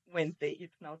was Wednesday.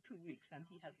 It's now 2 weeks, and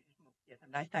he hasn't smoked yet.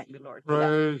 And I thank the Lord for that.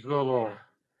 Praise the Lord.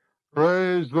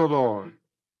 Praise the Lord.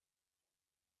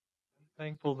 I'm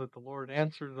thankful that the Lord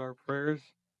answers our prayers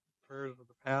of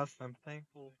the past. I'm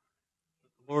thankful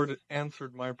that the Lord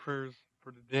answered my prayers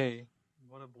for today.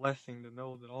 What a blessing to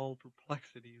know that all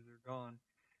perplexities are gone.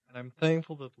 And I'm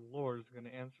thankful that the Lord is going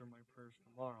to answer my prayers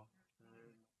tomorrow.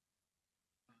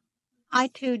 I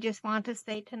too just want to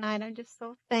say tonight, I'm just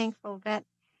so thankful that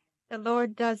the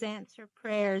Lord does answer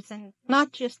prayers, and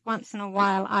not just once in a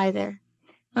while either.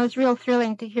 It was real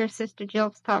thrilling to hear Sister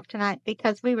Jill's talk tonight,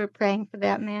 because we were praying for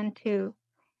that man too.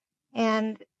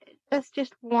 And that's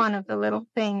just one of the little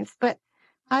things. But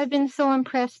I've been so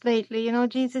impressed lately. You know,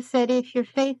 Jesus said, if your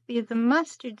faith be as a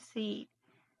mustard seed.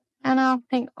 And I'll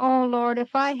think, oh Lord,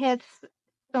 if I had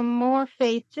some more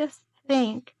faith, just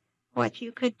think what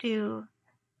you could do.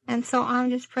 And so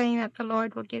I'm just praying that the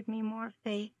Lord will give me more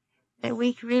faith, that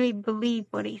we really believe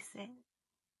what he said.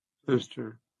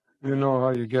 Sister, you know how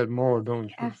you get more, don't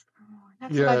you? Ask for more.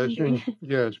 That's what I'm doing.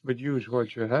 Yes, but use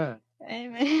what you have.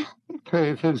 Amen.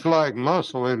 Faith is like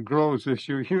muscle. It grows as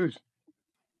you use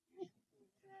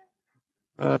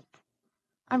it.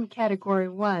 I'm category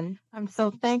 1. I'm so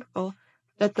thankful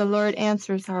that the Lord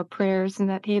answers our prayers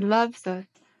and that he loves us.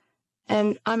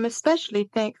 And I'm especially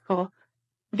thankful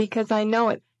because I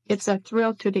know it's a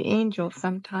thrill to the angels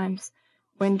sometimes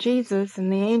when Jesus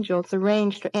and the angels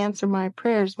arrange to answer my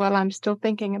prayers while I'm still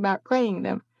thinking about praying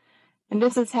them. And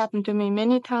this has happened to me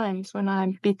many times when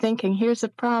I'd be thinking, here's a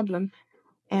problem,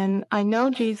 and I know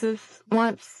Jesus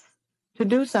wants to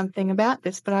do something about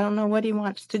this, but I don't know what he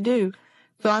wants to do.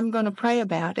 So I'm going to pray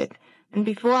about it. And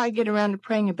before I get around to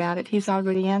praying about it, he's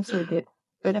already answered it.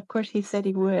 But of course he said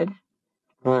he would.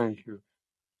 Thank you.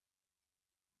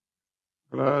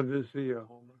 Glad to see you,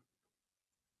 Homer.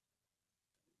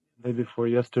 The day before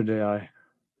yesterday, I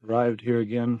arrived here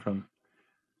again from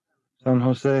San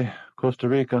Jose, Costa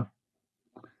Rica.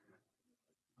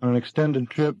 On an extended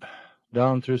trip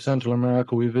down through Central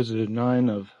America, we visited 9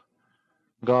 of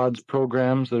God's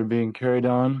programs that are being carried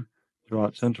on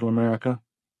throughout Central America.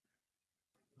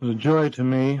 It was a joy to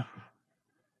me.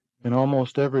 In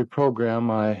almost every program,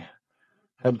 I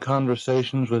had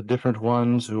conversations with different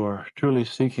ones who are truly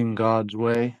seeking God's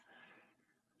way,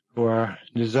 who are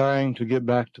desiring to get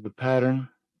back to the pattern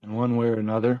in one way or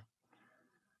another.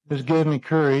 This gave me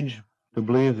courage to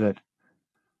believe that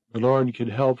the Lord could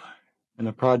help in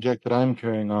a project that I'm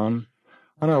carrying on.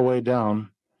 On our way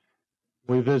down,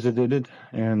 we visited it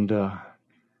and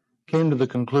came to the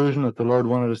conclusion that the Lord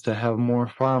wanted us to have more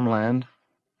farmland.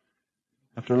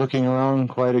 After looking around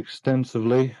quite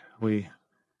extensively, we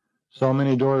saw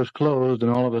many doors closed,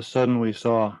 and all of a sudden we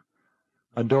saw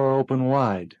a door open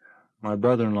wide. My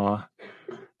brother-in-law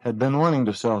had been wanting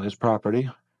to sell his property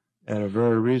at a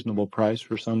very reasonable price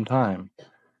for some time,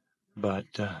 but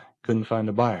couldn't find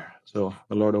a buyer, so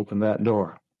the Lord opened that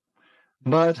door.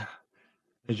 But,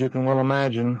 as you can well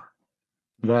imagine,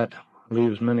 that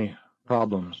leaves many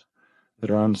problems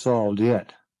that are unsolved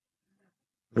yet.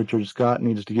 Richard Scott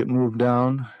needs to get moved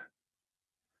down.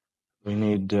 We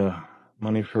need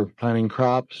money for planting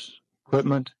crops,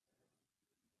 equipment.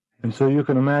 And so you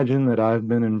can imagine that I've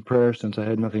been in prayer since I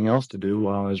had nothing else to do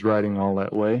while I was riding all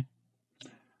that way.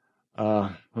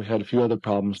 We had a few other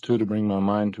problems, too, to bring my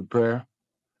mind to prayer.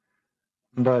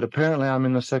 But apparently I'm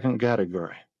in the second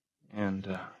category.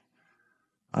 And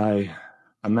I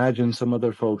imagine some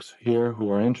other folks here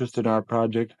who are interested in our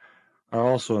project are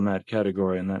also in that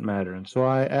category, in that matter. And so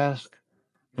I ask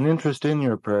an interest in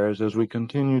your prayers as we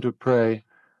continue to pray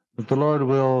that the Lord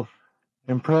will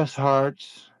impress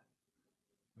hearts,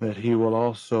 that He will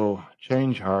also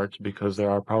change hearts, because there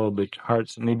are probably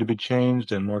hearts that need to be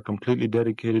changed and more completely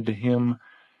dedicated to Him,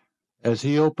 as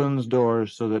He opens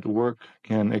doors so that work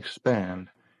can expand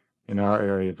in our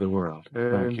area of the world.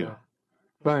 Thank you.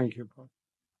 Thank you, Paul.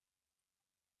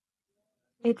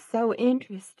 It's so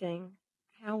interesting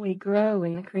how we grow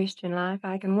in the Christian life.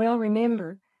 I can well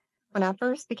remember when I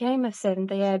first became a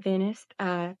Seventh-day Adventist,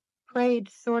 I prayed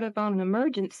sort of on an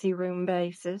emergency room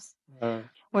basis.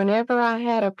 Whenever I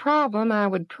had a problem, I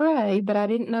would pray, but I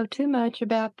didn't know too much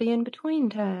about the in-between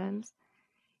times.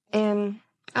 And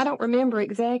I don't remember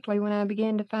exactly when I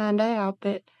began to find out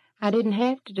that I didn't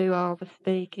have to do all the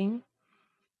speaking.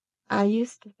 I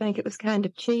used to think it was kind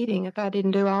of cheating if I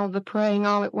didn't do all the praying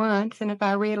all at once, and if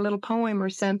I read a little poem or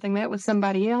something, that was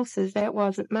somebody else's, that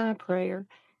wasn't my prayer.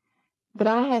 But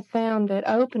I have found that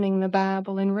opening the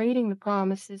Bible and reading the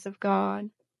promises of God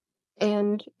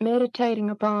and meditating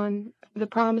upon the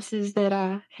promises that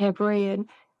I have read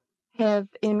have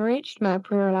enriched my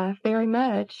prayer life very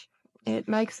much. It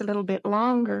makes it a little bit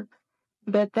longer,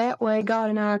 but that way God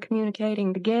and I are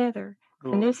communicating together.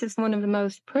 And this is one of the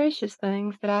most precious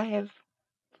things that I have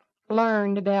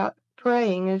learned about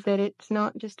praying, is that it's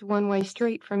not just a one-way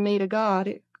street from me to God.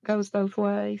 It goes both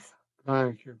ways.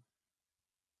 Thank you.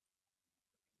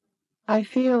 I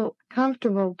feel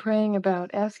comfortable praying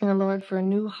about asking the Lord for a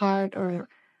new heart or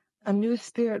a new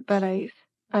spirit, but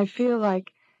I feel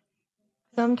like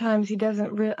sometimes He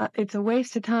doesn't. It's a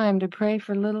waste of time to pray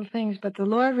for little things. But the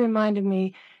Lord reminded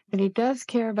me that He does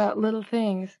care about little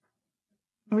things.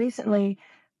 Recently,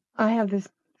 I have this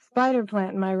spider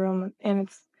plant in my room, and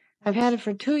I've had it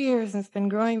for 2 years, and it's been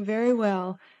growing very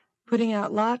well, putting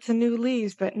out lots of new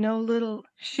leaves, but no little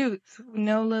shoots,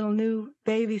 no little new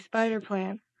baby spider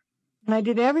plant. And I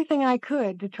did everything I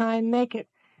could to try and make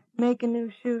a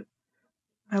new shoot.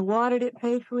 I watered it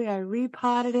faithfully, I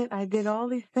repotted it, I did all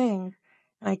these things,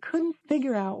 and I couldn't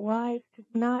figure out why it's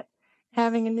not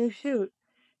having a new shoot.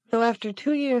 So after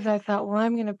 2 years, I thought, well,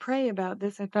 I'm going to pray about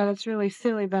this. I thought it's really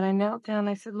silly, but I knelt down and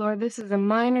I said, Lord, this is a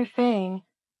minor thing,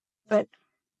 but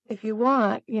if you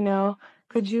want,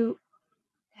 could you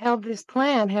help this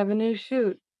plant have a new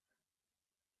shoot?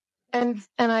 And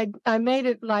I made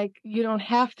it like you don't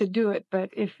have to do it, but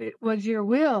if it was your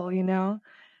will,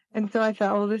 And so I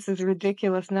thought, oh, this is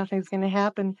ridiculous. Nothing's going to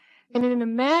happen. And in a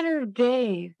matter of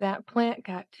days, that plant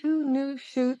got 2 new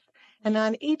shoots. And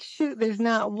on each shoot, there's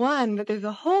not one, but there's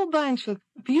a whole bunch of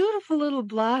beautiful little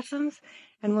blossoms.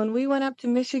 And when we went up to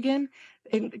Michigan,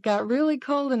 it got really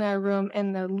cold in our room,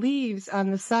 and the leaves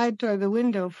on the side door of the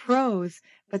window froze.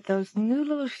 But those new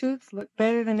little shoots look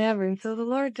better than ever. And so the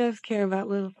Lord does care about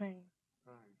little things.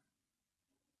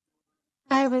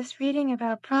 I was reading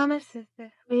about promises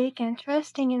this week and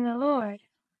trusting in the Lord.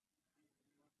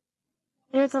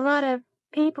 There's a lot of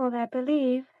people that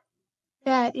believe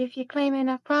that if you claim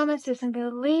enough promises and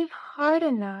believe hard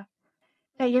enough,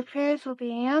 that your prayers will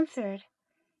be answered.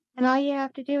 And all you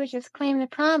have to do is just claim the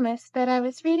promise. But I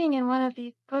was reading in one of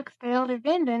these books by Elder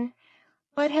Vinden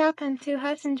what happened to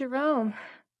Hudson Jerome.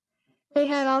 They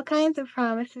had all kinds of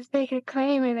promises they could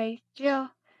claim, and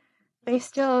they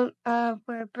still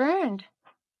were burned.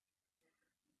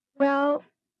 Well,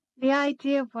 the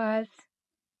idea was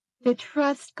to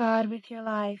trust God with your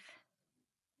life,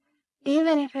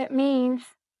 even if it means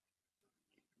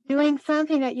doing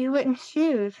something that you wouldn't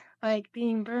choose, like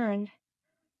being burned.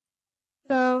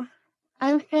 So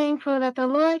I'm thankful that the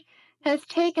Lord has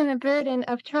taken the burden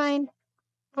of trying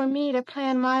for me to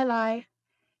plan my life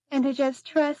and to just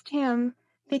trust Him,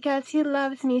 because He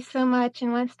loves me so much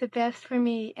and wants the best for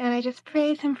me. And I just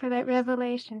praise Him for that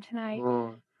revelation tonight.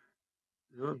 Oh,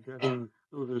 you're getting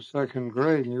through the second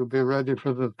grade, and you'll be ready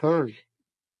for the third.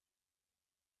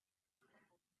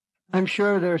 I'm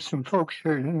sure there's some folks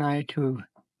here tonight who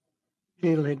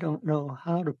feel they don't know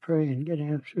how to pray and get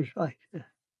answers like this.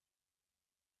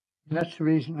 And that's the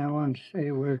reason I wanted to say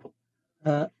a word.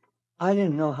 I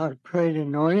didn't know how to pray,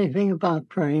 didn't know anything about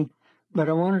praying, but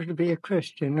I wanted to be a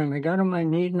Christian. And I got on my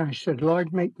knees and I said,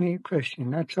 Lord, make me a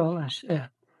Christian. That's all I said.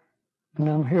 And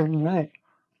I'm here tonight.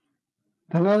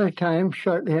 Another time,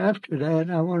 shortly after that,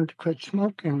 I wanted to quit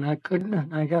smoking. I couldn't,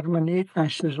 and I got on my knees, and I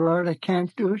says, Lord, I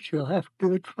can't do it. You'll have to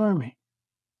do it for me.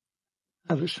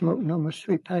 I was smoking almost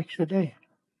 3 packs a day.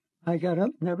 I got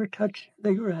up, never touched a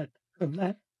cigarette from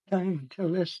that time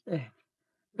until this day.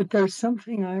 But there's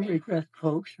something I regret,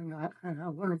 folks, and I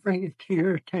want to bring it to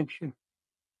your attention.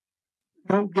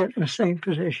 Don't get in the same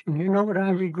position. You know what I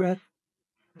regret?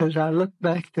 As I look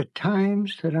back to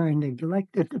times that I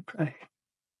neglected to pray.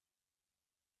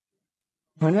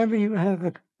 Whenever you have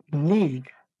a need,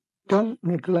 don't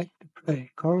neglect to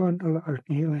pray. Call on the Lord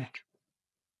and He'll answer.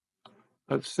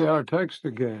 Let's see our text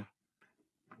again.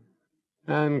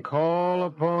 And call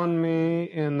upon me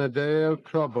in the day of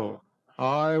trouble.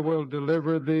 I will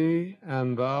deliver thee,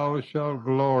 and thou shalt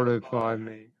glorify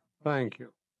me. Thank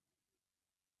you.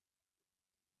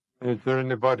 Is there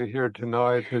anybody here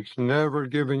tonight that's never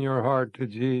given your heart to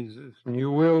Jesus? And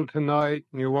you will tonight,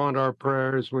 and you want our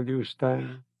prayers, will you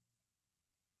stand?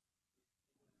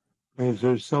 Is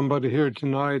there somebody here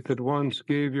tonight that once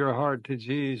gave your heart to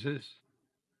Jesus,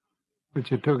 but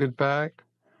you took it back?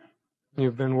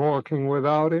 You've been walking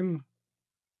without Him?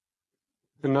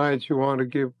 Tonight you want to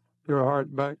give your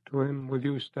heart back to Him. Will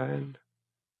you stand?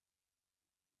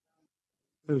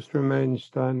 Just remain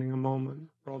standing a moment,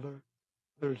 brother.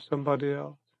 There's somebody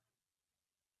else.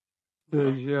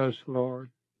 Says, yes, Lord.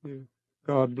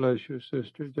 God bless you,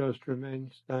 sister. Just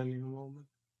remain standing a moment.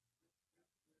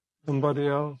 Somebody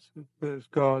else that says,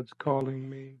 God's calling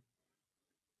me.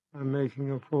 I'm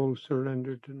making a full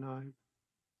surrender tonight.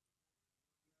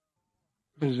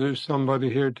 Is there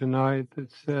somebody here tonight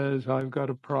that says, I've got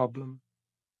a problem,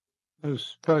 a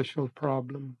special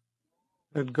problem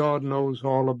that God knows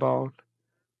all about,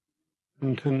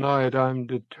 and tonight I'm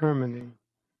determining,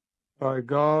 by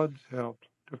God's help,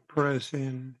 to press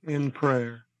in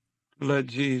prayer, to let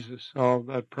Jesus solve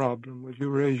that problem? Would you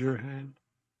raise your hand?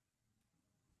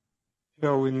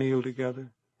 Shall we kneel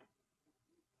together?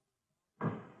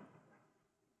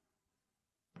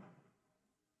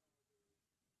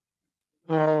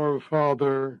 Our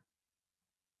Father,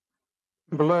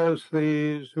 bless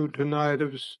these who tonight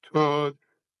have stood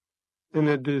in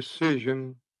a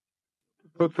decision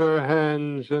to put their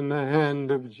hands in the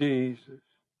hand of Jesus.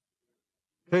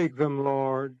 Take them,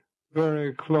 Lord,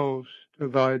 very close to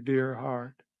thy dear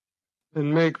heart,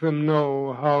 and make them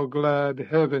know how glad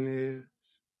heaven is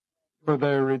for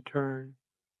their return.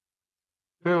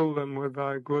 Fill them with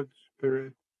thy good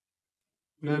spirit.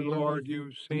 And then, Lord,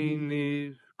 you've seen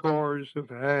these scores of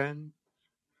hands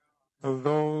of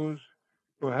those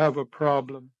who have a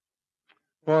problem.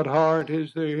 What heart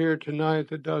is there here tonight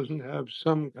that doesn't have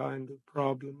some kind of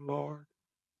problem, Lord?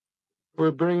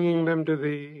 We're bringing them to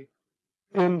thee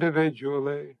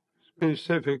individually,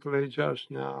 specifically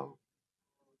just now.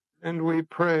 And we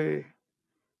pray,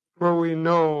 for we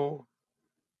know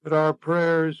that our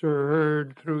prayers are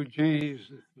heard through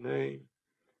Jesus' name.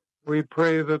 We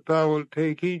pray that thou wilt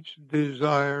take each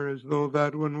desire as though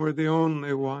that one were the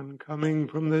only one coming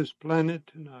from this planet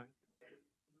tonight.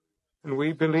 And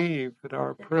we believe that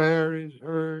our prayer is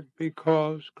heard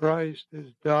because Christ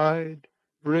has died,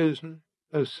 risen,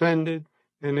 ascended,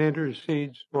 and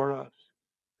intercedes for us.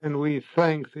 And we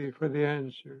thank thee for the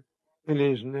answer. In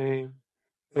his name,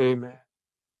 amen.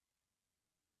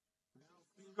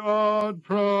 God,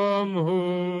 from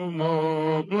whom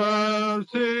all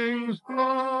blessings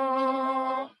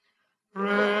flow,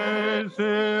 praise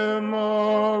him,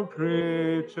 all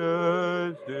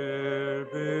creatures dear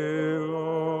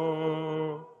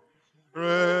below.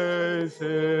 Praise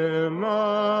him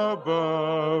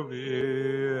above,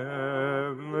 ye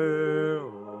heavenly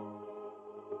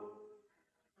hosts.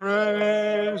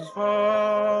 Praise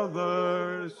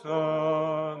Father, Son,